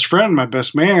best friend, my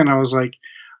best man, I was like,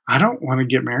 I don't want to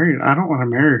get married. I don't want to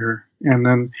marry her. And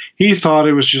then he thought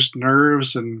it was just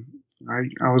nerves. And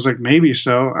I was like, maybe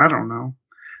so. I don't know.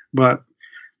 But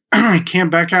I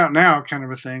can't back out now kind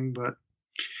of a thing. But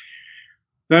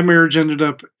that marriage ended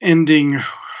up ending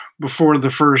before the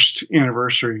first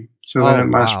anniversary. So that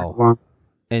didn't last very long.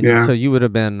 And so you would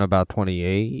have been about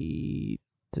 28-ish?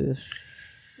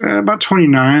 About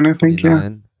 29, I think,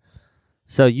 29. Yeah.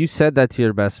 So you said that to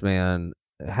your best man.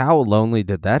 How lonely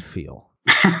did that feel?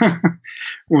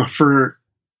 Well, for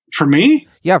me?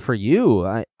 Yeah, for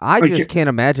you. I just can't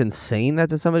imagine saying that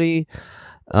to somebody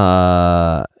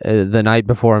the night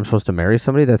before I'm supposed to marry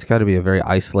somebody. That's got to be a very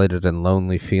isolated and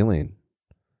lonely feeling.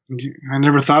 I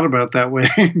never thought about it that way,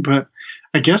 but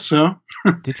I guess so.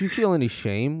 Did you feel any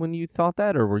shame when you thought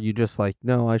that, or were you just like,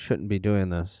 no, I shouldn't be doing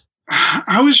this?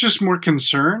 I was just more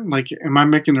concerned. Like, am I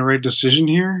making the right decision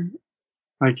here?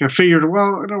 Like, I figured,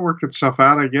 well, it'll work itself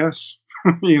out, I guess.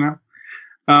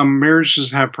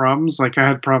 Marriages have problems. Like, I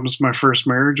had problems in my first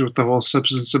marriage with the whole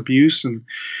substance abuse, and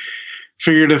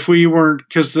figured if we weren't,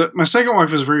 because my second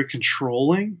wife was very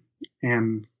controlling,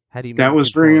 and that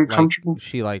was very uncomfortable. Like,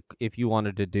 she if you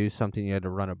wanted to do something, you had to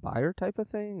run it by her type of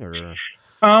thing, or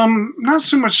not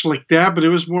so much like that, but it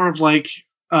was more of like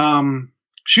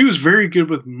she was very good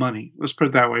with money. Let's put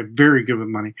it that way, very good with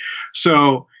money.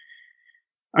 So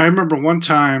I remember one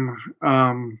time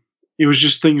it was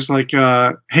just things like,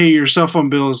 "Hey, your cell phone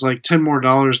bill is like $10 more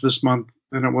this month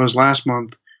than it was last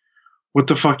month. What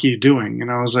the fuck are you doing?" And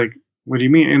I was like, what do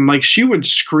you mean? And like she would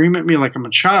scream at me like I'm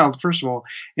a child, first of all,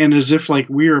 and as if like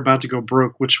we were about to go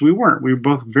broke, which we weren't. We were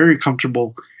both very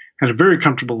comfortable, had a very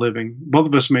comfortable living. Both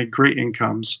of us made great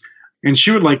incomes. And she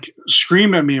would like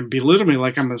scream at me and belittle me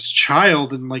like I'm a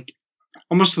child, and like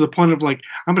almost to the point of like,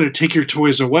 I'm going to take your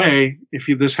toys away if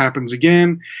this happens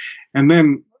again. And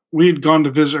then we had gone to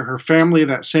visit her family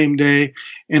that same day,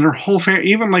 and her whole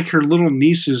family, even like her little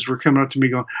nieces, were coming up to me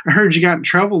going, "I heard you got in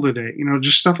trouble today,"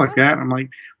 just stuff like that. And I'm like,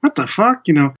 "What the fuck?"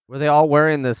 Were they all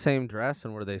wearing the same dress,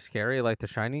 and were they scary like the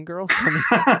Shining girls?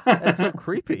 I mean, that's so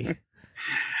creepy.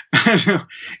 I know.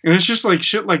 And it's just like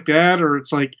shit like that, or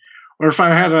it's like, or if I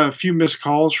had a few missed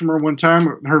calls from her one time,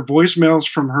 her voicemails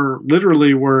from her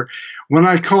literally were, "When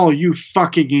I call, you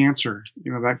fucking answer,"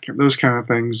 those kind of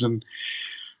things. And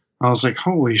I was like,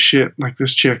 holy shit, like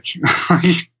this chick.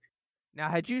 Now,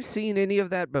 had you seen any of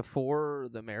that before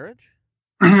the marriage?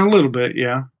 A little bit,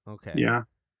 yeah. Okay. Yeah.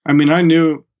 I mean, I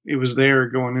knew it was there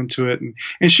going into it,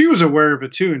 and she was aware of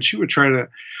it too, and she would try to,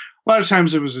 a lot of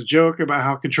times it was a joke about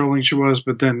how controlling she was,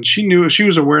 but then she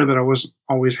was aware that I wasn't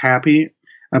always happy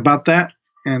about that,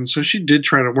 and so she did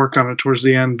try to work on it towards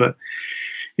the end, but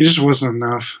it just wasn't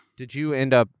enough. Did you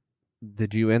end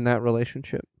that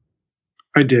relationship?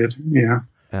 I did, yeah.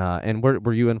 And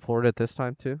were you in Florida at this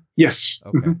time too? Yes.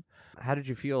 Okay. Mm-hmm. How did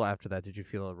you feel after that? Did you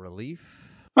feel a relief?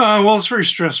 Well, it's very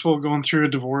stressful going through a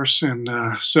divorce, and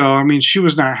so I mean, she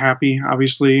was not happy,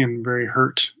 obviously, and very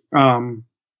hurt. And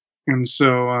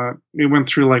so it went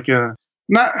through it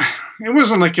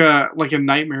wasn't like a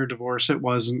nightmare divorce. It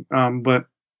wasn't, but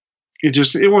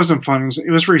it wasn't fun. It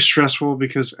was very stressful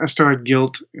because I still had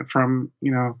guilt from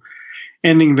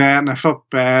ending that, and I felt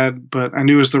bad, but I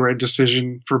knew it was the right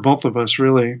decision for both of us,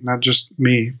 really, not just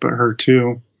me, but her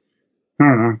too. I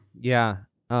don't know. Yeah.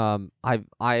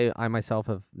 I myself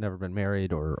have never been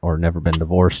married or never been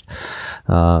divorced.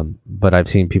 But I've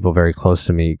seen people very close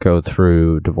to me go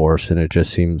through divorce, and it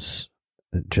just seems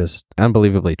just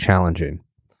unbelievably challenging.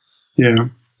 Yeah.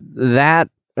 That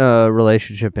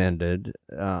relationship ended,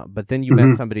 but then you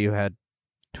met somebody who had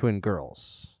twin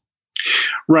girls.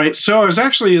 Right. So it was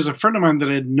actually as a friend of mine that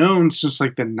I'd known since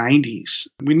like the 90s.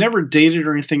 We never dated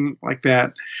or anything like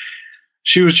that.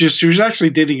 She was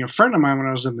actually dating a friend of mine when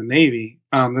I was in the Navy.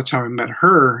 That's how I met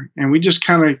her. And we just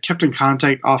kind of kept in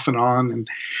contact off and on. And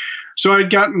so I'd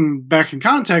gotten back in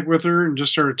contact with her and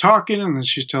just started talking. And then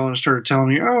she started telling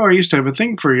me, "Oh, I used to have a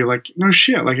thing for you." Like, no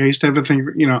shit. Like I used to have a thing,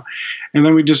 and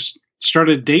then we just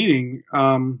started dating.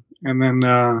 And then,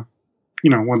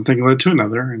 one thing led to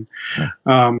another.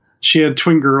 And, she had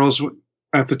twin girls.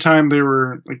 At the time, they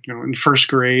were in first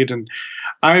grade, and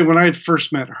when I had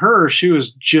first met her, she was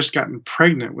just gotten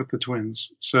pregnant with the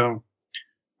twins. So,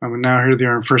 now here they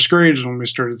are in first grade when we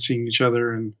started seeing each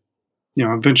other, and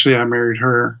eventually I married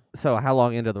her. So, how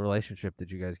long into the relationship did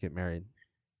you guys get married?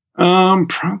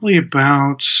 Probably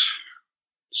about, let's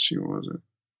see, what was it?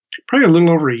 Probably a little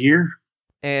over a year.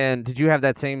 And did you have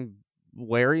that same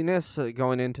wariness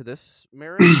going into this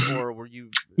marriage, or were you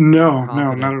no,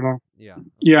 not at all.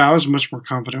 Yeah, I was much more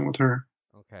confident with her.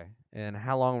 Okay. And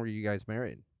how long were you guys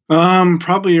married?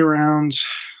 Probably around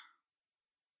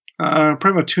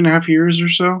probably about 2.5 years or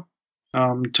so.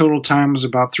 Total time was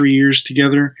about 3 years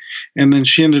together, and then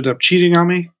she ended up cheating on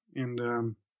me,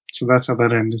 and so that's how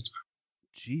that ended.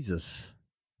 Jesus.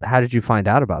 How did you find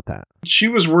out about that? She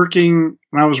was working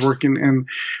and I was working, and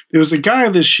there was a guy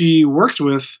that she worked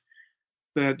with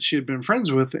that she had been friends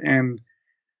with and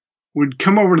would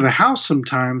come over to the house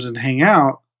sometimes and hang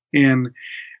out. And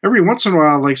every once in a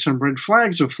while, like some red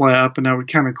flags would fly up, and I would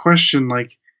kind of question,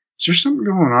 like, is there something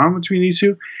going on between you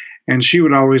two? And she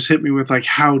would always hit me with like,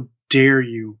 "How dare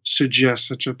you suggest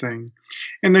such a thing?"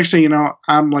 And next thing you know,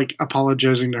 I'm like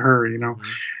apologizing to her,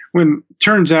 when it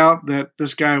turns out that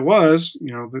this guy was,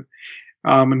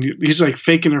 and he's like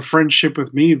faking a friendship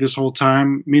with me this whole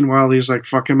time. Meanwhile, he's like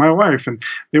fucking my wife, and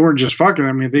they weren't just fucking.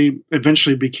 I mean, they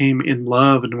eventually became in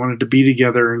love and wanted to be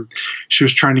together. And she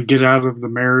was trying to get out of the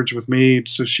marriage with me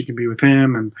so she could be with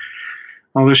him and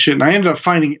all this shit. And I ended up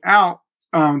finding out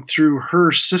through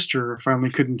her sister. Finally,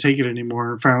 couldn't take it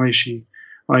anymore. And finally, she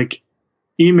like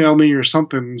emailed me or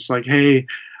something. It's like, "Hey,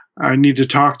 I need to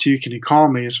talk to you. Can you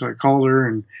call me?" So I called her,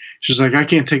 and she's like, "I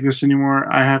can't take this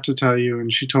anymore. I have to tell you."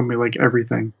 And she told me like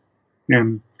everything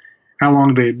and how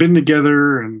long they had been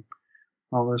together and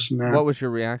all this and that. What was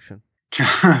your reaction?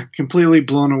 Completely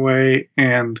blown away,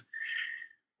 and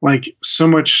like so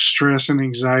much stress and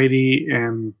anxiety,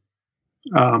 and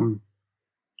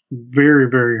very,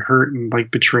 very hurt and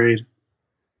like betrayed.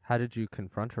 How did you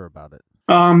confront her about it?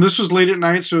 This was late at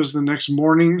night, so it was the next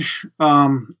morning.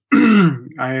 I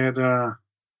had, can't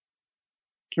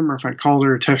remember if I called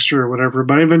her or texted her or whatever,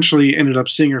 but I eventually ended up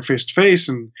seeing her face to face,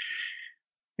 and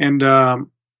I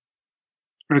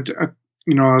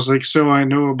was like, "So I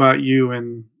know about you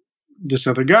and this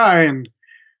other guy," and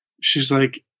she's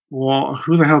like, "Well,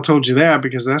 who the hell told you that?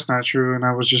 Because that's not true." And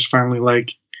I was just finally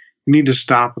like, "You need to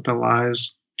stop with the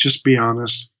lies. Just be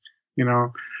honest,"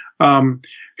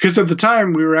 Because because at the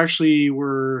time we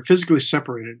were physically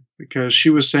separated, because she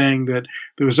was saying that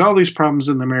there was all these problems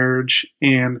in the marriage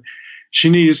and she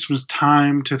needed some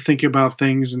time to think about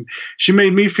things. And she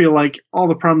made me feel like all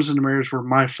the problems in the marriage were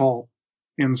my fault.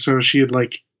 And so she had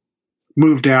like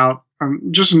moved out,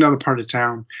 just another part of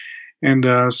town. And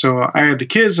so I had the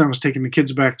kids, and I was taking the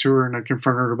kids back to her, and I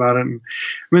confronted her about it. And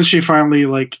then she finally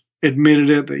like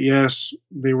admitted it, that yes,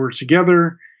 they were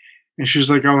together. And she's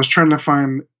like, I was trying to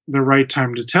find the right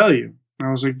time to tell you. And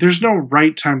I was like, there's no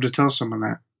right time to tell someone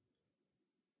that.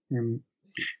 And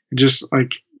just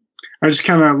like, I just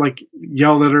kind of like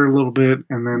yelled at her a little bit,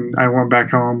 and then I went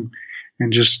back home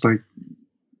and just like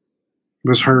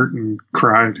was hurt and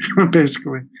cried,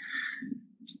 basically.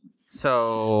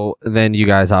 So then you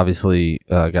guys obviously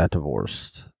got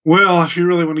divorced. Well, if you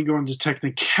really want to go into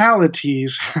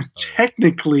technicalities,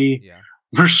 technically,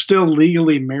 we're still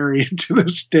legally married to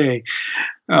this day.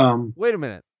 Wait a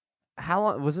minute. How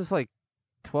long was this? Like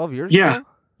 12 years ago?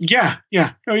 Yeah.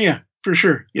 Oh, yeah, for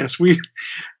sure. Yes, we've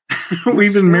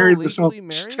been married this whole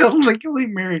still legally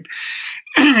married.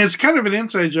 It's kind of an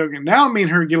inside joke. And now me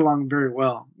and her get along very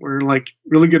well. We're like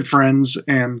really good friends,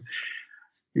 and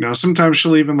sometimes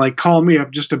she'll even like call me up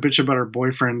just to bitch about her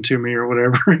boyfriend to me or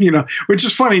whatever, which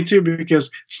is funny too, because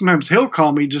sometimes he'll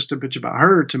call me just to bitch about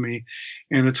her to me.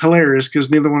 And it's hilarious because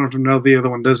neither one of them know the other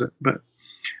one does it. But,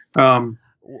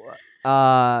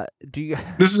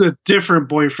 this is a different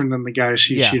boyfriend than the guy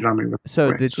she cheated on me with.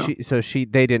 So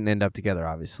they didn't end up together,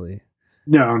 obviously.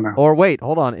 No. Or wait,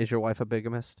 hold on. Is your wife a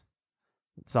bigamist?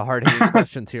 It's a hard-hitting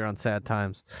questions here on Sad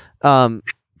Times.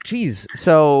 Geez.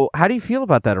 So how do you feel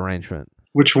about that arrangement?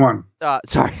 Which one?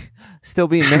 Sorry, still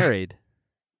being married.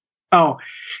 Oh,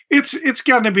 it's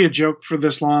gotten to be a joke for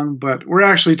this long, but we're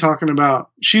actually talking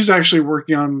about, she's actually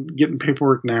working on getting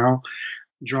paperwork now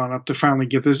drawn up to finally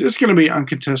get this. It's going to be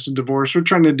uncontested divorce. We're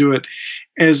trying to do it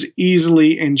as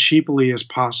easily and cheaply as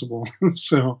possible.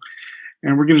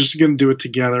 And we're just going to do it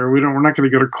together. We're not going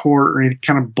to go to court or any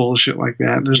kind of bullshit like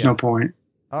that. There's no point.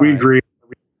 We agree.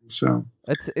 So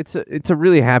it's a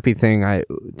really happy thing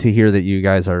to hear that you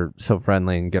guys are so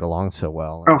friendly and get along so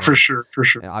well. Oh, for sure.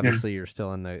 Obviously, you're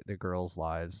still in the girls'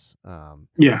 lives.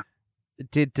 Yeah.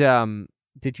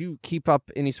 Did you keep up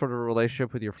any sort of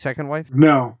relationship with your second wife?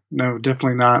 No,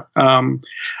 definitely not.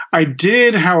 I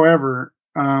did, however.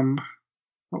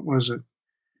 What was it?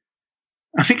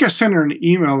 I think I sent her an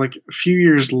email like a few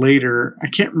years later. I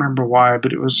can't remember why,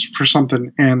 but it was for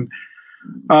something, and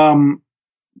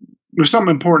it was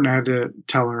something important I had to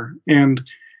tell her. And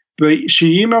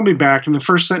she emailed me back, and the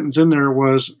first sentence in there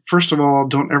was, first of all,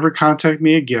 don't ever contact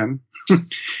me again.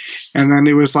 And then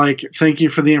it was like, thank you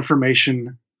for the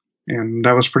information. And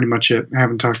that was pretty much it. I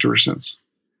haven't talked to her since.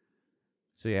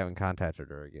 So you haven't contacted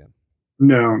her again?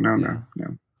 No.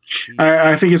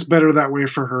 I think it's better that way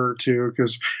for her too,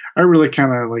 because I really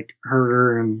kind of like hurt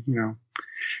her, and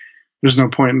there's no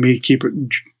point in me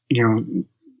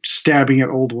stabbing at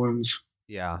old wounds.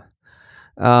 Yeah.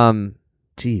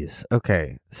 Geez.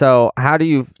 Okay. So have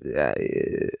you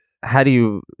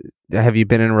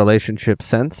been in a relationship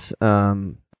since?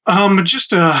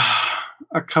 Just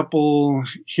a couple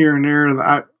here and there.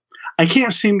 I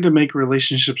can't seem to make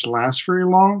relationships last very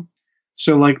long.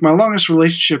 So like my longest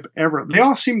relationship ever, they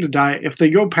all seem to die. If they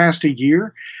go past a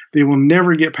year, they will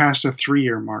never get past a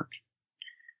 3-year mark.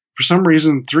 For some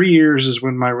reason, 3 years is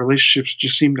when my relationships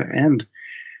just seem to end.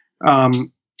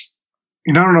 And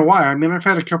I don't know why. I mean, I've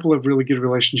had a couple of really good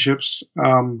relationships.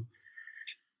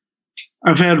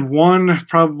 I've had one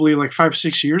probably like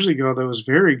 5-6 years ago that was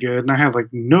very good, and I had like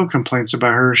no complaints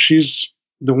about her. She's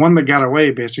the one that got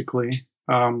away, basically.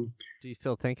 Do you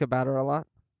still think about her a lot?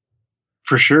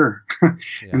 For sure.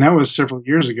 And that was several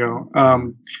years ago.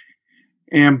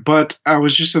 But I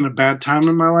was just in a bad time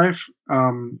in my life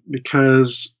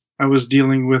because I was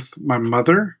dealing with my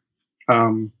mother,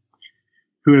 who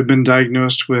had been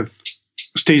diagnosed with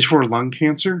stage 4 lung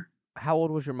cancer. How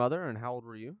old was your mother, and how old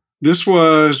were you? This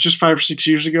was just 5 or 6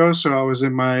 years ago, so I was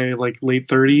in my like late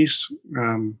 30s,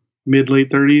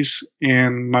 mid-late 30s,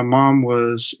 and my mom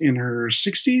was in her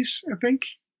 60s, I think.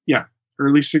 Yeah,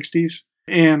 early 60s.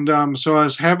 And so I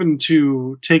was having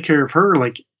to take care of her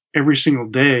like every single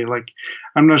day. Like,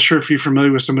 I'm not sure if you're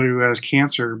familiar with somebody who has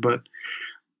cancer, but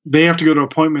they have to go to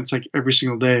appointments like every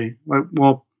single day,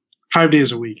 5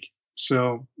 days a week.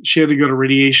 So she had to go to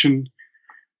radiation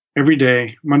every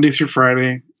day, Monday through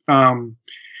Friday.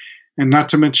 And not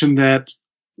to mention that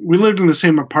we lived in the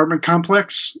same apartment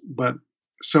complex, but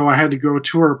so I had to go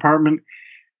to her apartment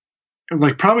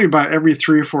like probably about every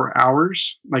 3 or 4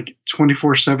 hours, like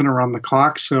 24/7 around the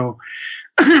clock. So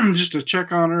just to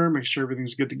check on her, make sure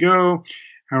everything's good to go,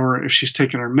 or if she's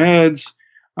taking her meds.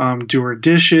 do her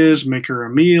dishes, make her a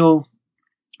meal,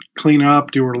 clean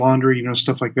up, do her laundry,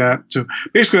 stuff like that. So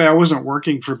basically I wasn't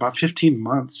working for about 15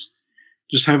 months,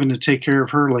 just having to take care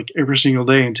of her like every single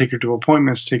day and take her to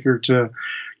appointments, take her to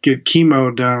get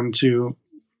chemo done, to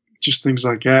just things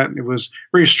like that. And it was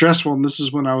very stressful. And this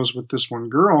is when I was with this one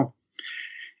girl,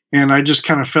 and I just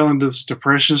kind of fell into this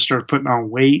depression, started putting on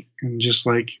weight, and just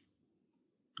like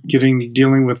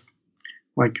dealing with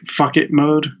like fuck it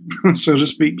mode, so to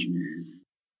speak.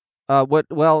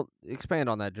 Well, expand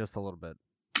on that just a little bit.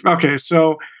 Okay,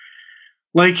 so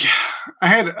like I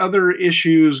had other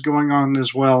issues going on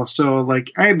as well. So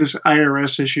like I had this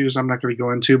IRS issues I'm not going to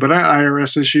go into, but I had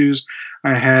IRS issues.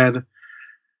 I had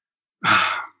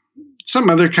some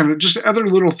other kind of just other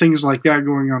little things like that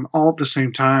going on all at the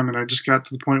same time. And I just got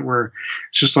to the point where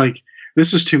it's just like,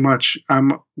 this is too much.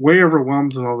 I'm way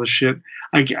overwhelmed with all this shit.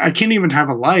 I can't even have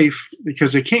a life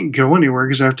because I can't go anywhere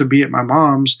because I have to be at my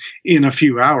mom's in a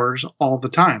few hours all the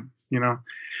time,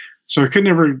 So I could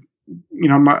never,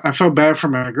 I felt bad for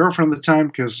my girlfriend at the time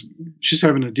because she's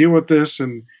having to deal with this,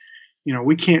 and,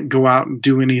 we can't go out and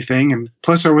do anything. And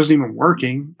plus I wasn't even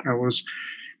working.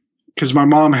 Because my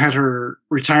mom had her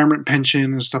retirement pension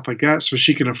and stuff like that, so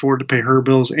she could afford to pay her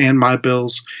bills and my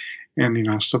bills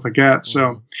and, stuff like that.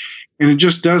 So, and it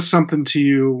just does something to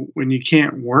you when you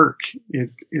can't work.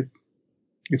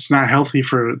 It's not healthy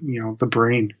for, the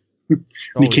brain.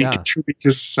 You can't contribute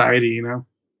to society,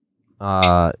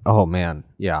 Oh man.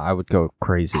 Yeah, I would go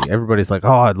crazy. Everybody's like,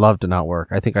 "Oh, I'd love to not work."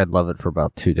 I think I'd love it for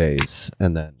about 2 days,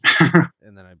 and then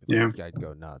I'd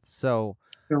go nuts. So,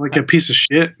 they're like a piece of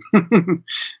shit.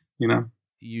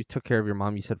 You took care of your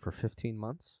mom, you said, for 15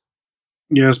 months?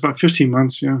 Yeah, it's about 15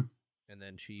 months, yeah. And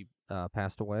then she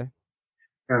passed away?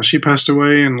 Yeah, she passed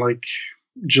away in like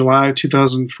July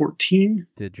 2014.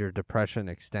 Did your depression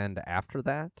extend after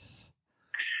that?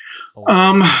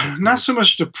 Not so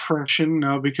much depression,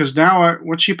 no, because now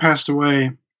when she passed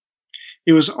away,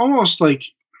 it was almost like,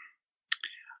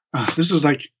 this is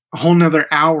like a whole nother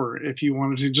hour if you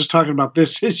wanted to just talking about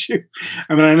this issue.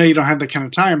 I mean, I know you don't have that kind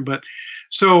of time, but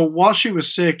so while she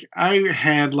was sick, I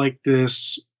had like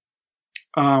this,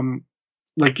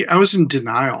 like I was in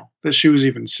denial that she was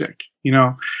even sick,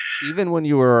 Even when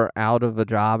you were out of a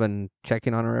job and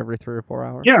checking on her every 3 or 4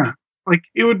 hours? Yeah. Like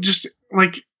it would just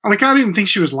like I didn't think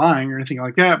she was lying or anything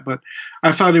like that, but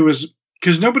I thought it was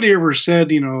because nobody ever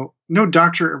said, no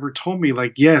doctor ever told me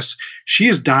like, yes, she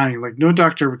is dying. Like no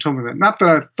doctor ever told me that. Not that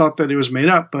I thought that it was made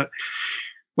up, but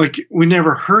like we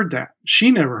never heard that. She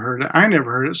never heard it. I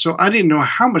never heard it. So I didn't know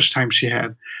how much time she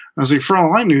had. I was like, for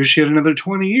all I knew, she had another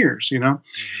 20 years, Mm-hmm.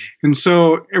 And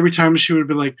so every time she would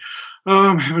be like, oh,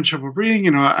 I'm having trouble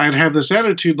breathing, I'd have this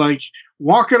attitude like,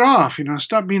 walk it off,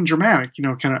 stop being dramatic,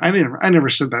 kind of. I never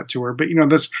said that to her, but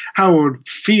that's how it would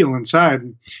feel inside.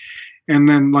 And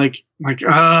then like, like,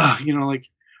 oh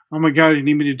my God, you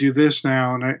need me to do this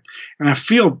now. And I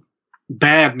feel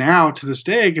bad now to this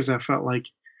day because I felt like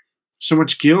so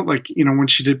much guilt. Like, when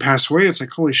she did pass away, it's like,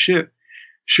 holy shit,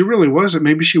 she really wasn't.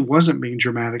 Maybe she wasn't being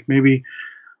dramatic. Maybe,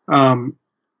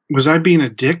 was I being a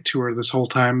dick to her this whole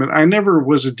time? But I never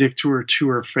was a dick to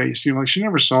her face. Like she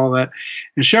never saw that.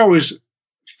 And she always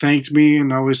thanked me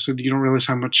and always said, you don't realize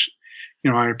how much,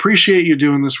 I appreciate you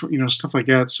doing this, stuff like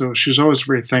that. So she was always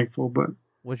very thankful. But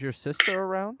was your sister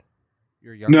around?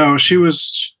 No, she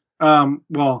was,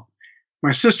 well,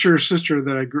 my sister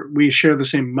that we share the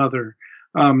same mother.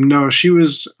 No, she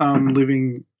was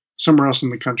living somewhere else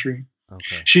in the country.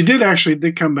 Okay. She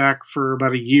did come back for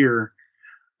about a year.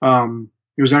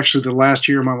 It was actually the last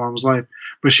year of my mom's life,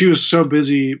 but she was so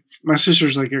busy. My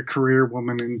sister's like a career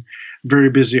woman and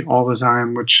very busy all the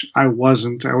time, which I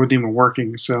wasn't. I wasn't even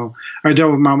working. So I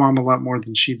dealt with my mom a lot more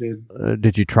than she did.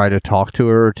 Did you try to talk to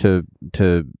her to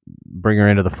bring her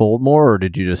into the fold more, or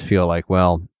did you just feel like,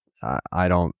 well, I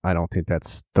don't think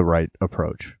that's the right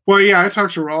approach? Well, yeah, I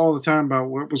talked to her all the time about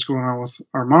what was going on with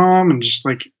our mom and just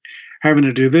like having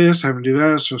to do this, having to do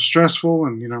that. It's so stressful.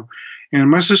 And, and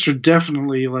my sister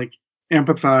definitely like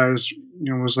empathized,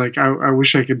 was like, I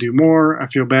wish I could do more. I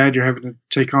feel bad you're having to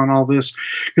take on all this.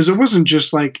 Because it wasn't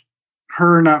just like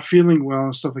her not feeling well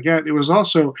and stuff like that. It was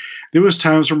also, there was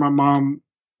times where my mom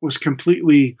was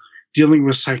completely dealing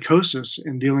with psychosis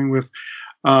and dealing with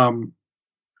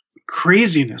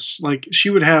craziness. Like she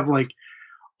would have like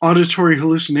auditory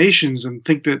hallucinations and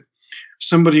think that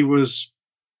somebody was,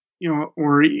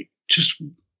 or just,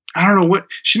 I don't know what,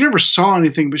 she never saw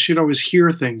anything, but she'd always hear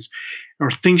things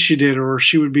or think she did, or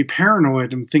she would be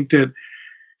paranoid and think that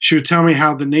she would tell me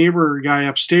how the neighbor guy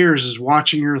upstairs is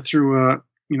watching her through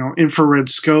infrared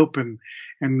scope, and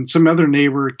some other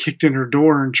neighbor kicked in her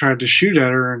door and tried to shoot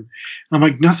at her. And I'm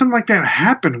like, nothing like that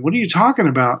happened. What are you talking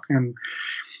about? And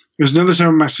there was another time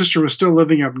when my sister was still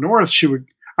living up north.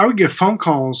 I would get phone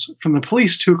calls from the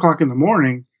police 2:00 in the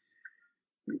morning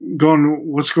going,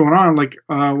 what's going on? Like,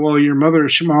 well, your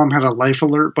mom had a life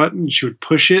alert button. She would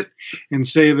push it and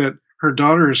say that her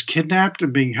daughter is kidnapped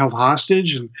and being held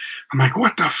hostage. And I'm like,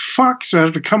 what the fuck? So I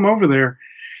have to come over there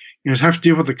and have to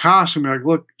deal with the cops and be like,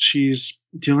 look, she's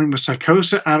dealing with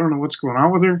psychosis. I don't know what's going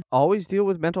on with her. Always deal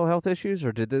with mental health issues,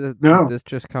 or did this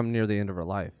just come near the end of her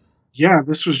life? Yeah,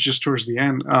 this was just towards the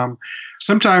end.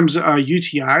 Sometimes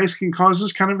UTIs can cause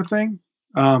this kind of a thing.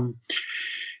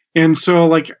 And so,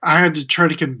 like, I had to try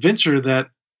to convince her that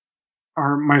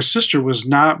my sister was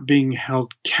not being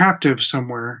held captive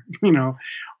somewhere,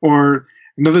 or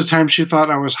another time she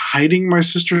thought I was hiding my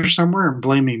sister somewhere and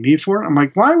blaming me for it. I'm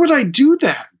like, why would I do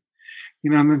that?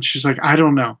 And then she's like, I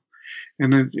don't know.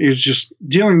 And then it was just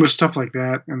dealing with stuff like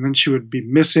that. And then she would be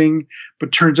missing,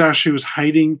 but turns out she was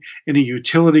hiding in a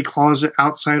utility closet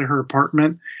outside her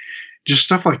apartment. Just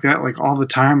stuff like that, like all the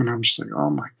time. And I'm just like,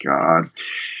 oh my God.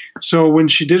 So when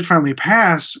she did finally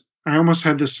pass, I almost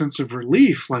had this sense of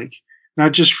relief, like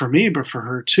not just for me, but for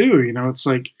her too. It's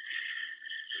like,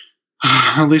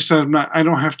 at least I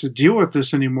don't have to deal with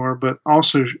this anymore, but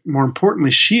also more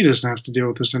importantly, she doesn't have to deal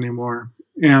with this anymore.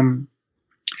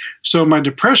 So my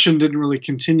depression didn't really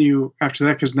continue after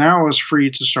that, because now I was free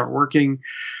to start working,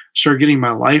 start getting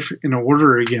my life in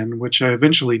order again, which I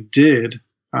eventually did.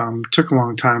 Took a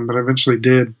long time, but I eventually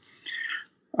did.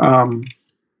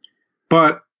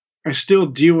 But I still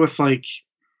deal with, like,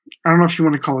 I don't know if you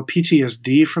want to call it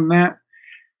PTSD from that,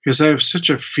 because I have such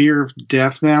a fear of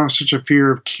death now, such a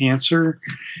fear of cancer.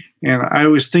 And I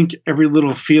always think every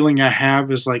little feeling I have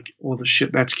is like, well, the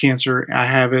shit, that's cancer. I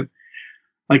have it.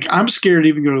 Like, I'm scared to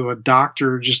even go to a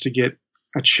doctor just to get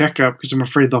a checkup because I'm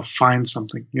afraid they'll find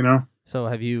something, So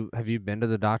have you been to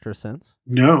the doctor since?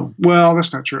 No. Well,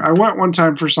 that's not true. I went one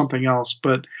time for something else,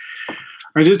 but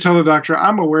I did tell the doctor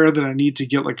I'm aware that I need to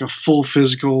get like a full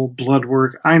physical blood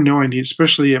work. I know I need,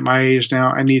 especially at my age now,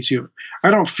 I need to.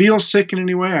 I don't feel sick in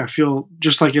any way. I feel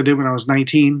just like I did when I was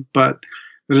 19, but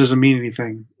that doesn't mean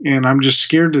anything. And I'm just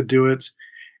scared to do it.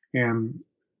 And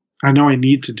I know I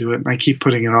need to do it, and I keep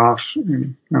putting it off.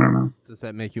 And I don't know. Does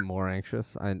that make you more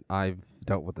anxious? I've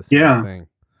dealt with the same thing.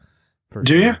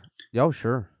 Do you? Oh,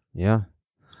 sure. Yeah.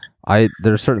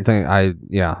 There's certain things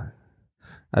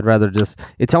I'd rather just,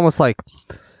 it's almost like,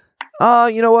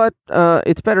 you know what?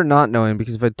 It's better not knowing,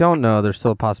 because if I don't know, there's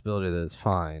still a possibility that it's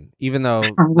fine. Even though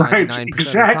 99% of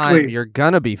the time you're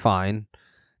going to be fine.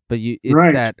 But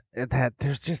it's that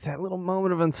there's just that little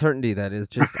moment of uncertainty that is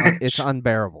just, it's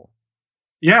unbearable.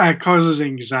 Yeah, it causes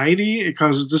anxiety. It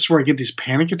causes, this is where I get these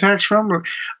panic attacks from.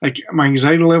 Like, my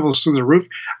anxiety level is through the roof.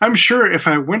 I'm sure if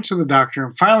I went to the doctor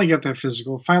and finally got that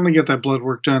physical, finally get that blood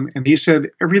work done, and he said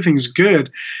everything's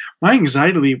good, my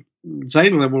anxiety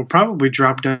level would probably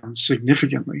drop down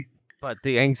significantly. But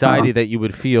the anxiety that you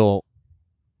would feel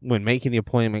when making the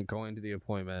appointment, going to the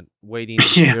appointment, waiting to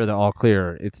hear the all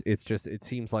clear, it's just, it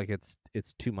seems like it's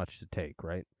too much to take,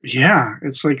 right? Yeah,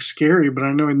 it's like scary, but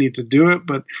I know I need to do it.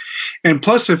 And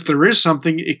plus, if there is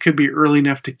something, it could be early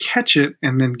enough to catch it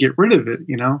and then get rid of it,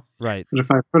 Right. But if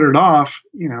I put it off,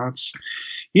 it's,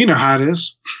 how it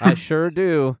is. I sure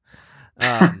do.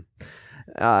 And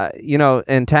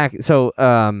so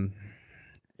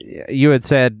you had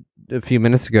said a few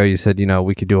minutes ago, you said,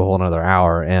 we could do a whole another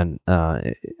hour, and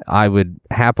I would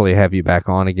happily have you back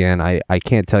on again. I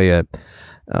can't tell you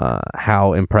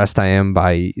how impressed I am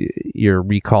by your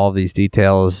recall of these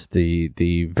details,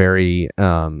 the very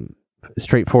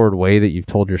straightforward way that you've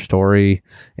told your story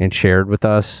and shared with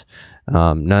us.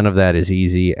 None of that is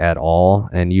easy at all,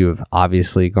 and you have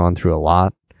obviously gone through a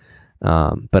lot.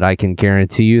 But I can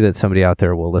guarantee you that somebody out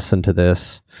there will listen to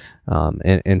this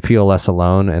and feel less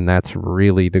alone, and that's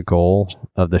really the goal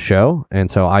of the show.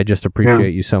 And so I just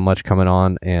appreciate you so much coming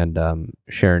on and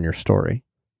sharing your story.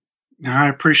 I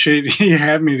appreciate you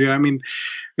having me, dude. I mean,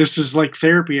 this is like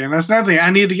therapy, and that's another thing.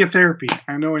 I need to get therapy.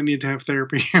 I know I need to have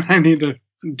therapy, and I need to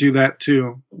do that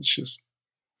too. It's just,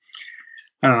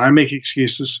 I don't know. I make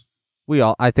excuses.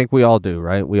 I think we all do,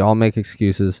 right? We all make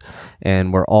excuses,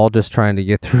 and we're all just trying to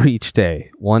get through each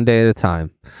day, one day at a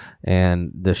time.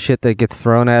 And the shit that gets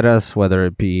thrown at us, whether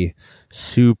it be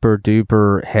super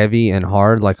duper heavy and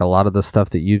hard, like a lot of the stuff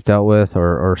that you've dealt with,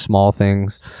 or small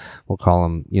things, we'll call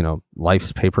them,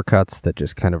 life's paper cuts that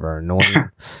just kind of are annoying.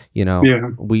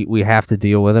 We have to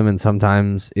deal with them, and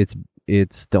sometimes it's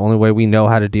it's the only way we know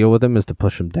how to deal with them is to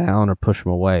push them down or push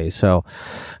them away. So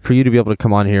for you to be able to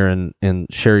come on here and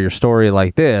share your story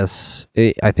like this,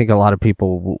 I think a lot of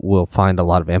people will find a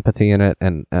lot of empathy in it,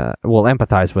 and will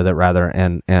empathize with it rather,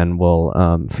 and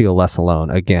will feel less alone,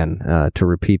 again, to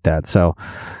repeat that. So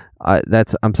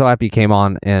I'm so happy you came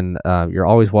on, and you're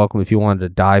always welcome if you wanted to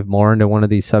dive more into one of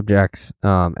these subjects.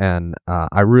 And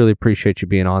I really appreciate you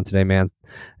being on today, man.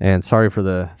 And sorry for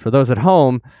those at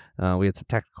home. We had some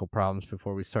technical problems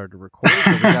before we started to record,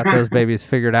 but we got those babies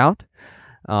figured out.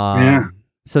 Yeah.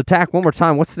 So, Tack, one more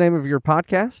time, what's the name of your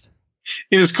podcast?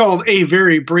 It is called A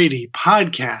Very Brady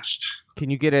Podcast. Can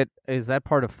you get it? Is that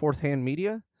part of Fourth Hand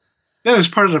Media? That is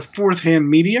part of the Fourth Hand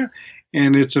Media.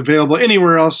 And it's available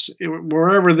anywhere else.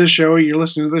 Wherever this show, you're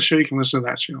listening to this show, you can listen to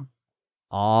that show.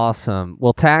 Awesome.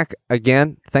 Well, Tack,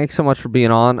 again, thanks so much for being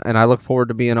on. And I look forward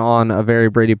to being on A Very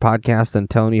Brady Podcast and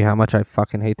telling you how much I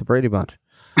fucking hate the Brady Bunch.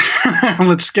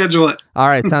 Let's schedule it. All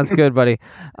right. Sounds good, buddy.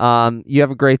 You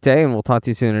have a great day, and we'll talk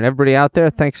to you soon. And everybody out there,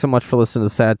 thanks so much for listening to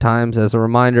Sad Times. As a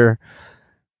reminder,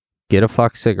 get a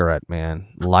fuck cigarette, man.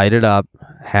 Light it up.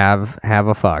 Have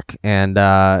a fuck. And,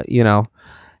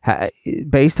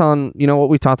 based on what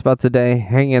we talked about today,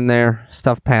 hang in there.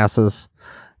 Stuff passes,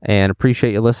 and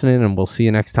appreciate you listening, and we'll see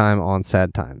you next time on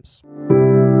Sad Times.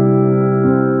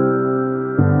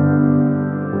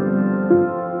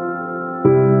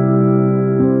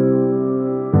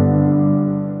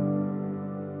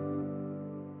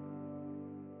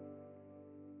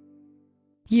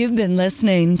 You've been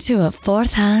listening to a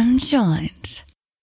Fourth Hand Joint.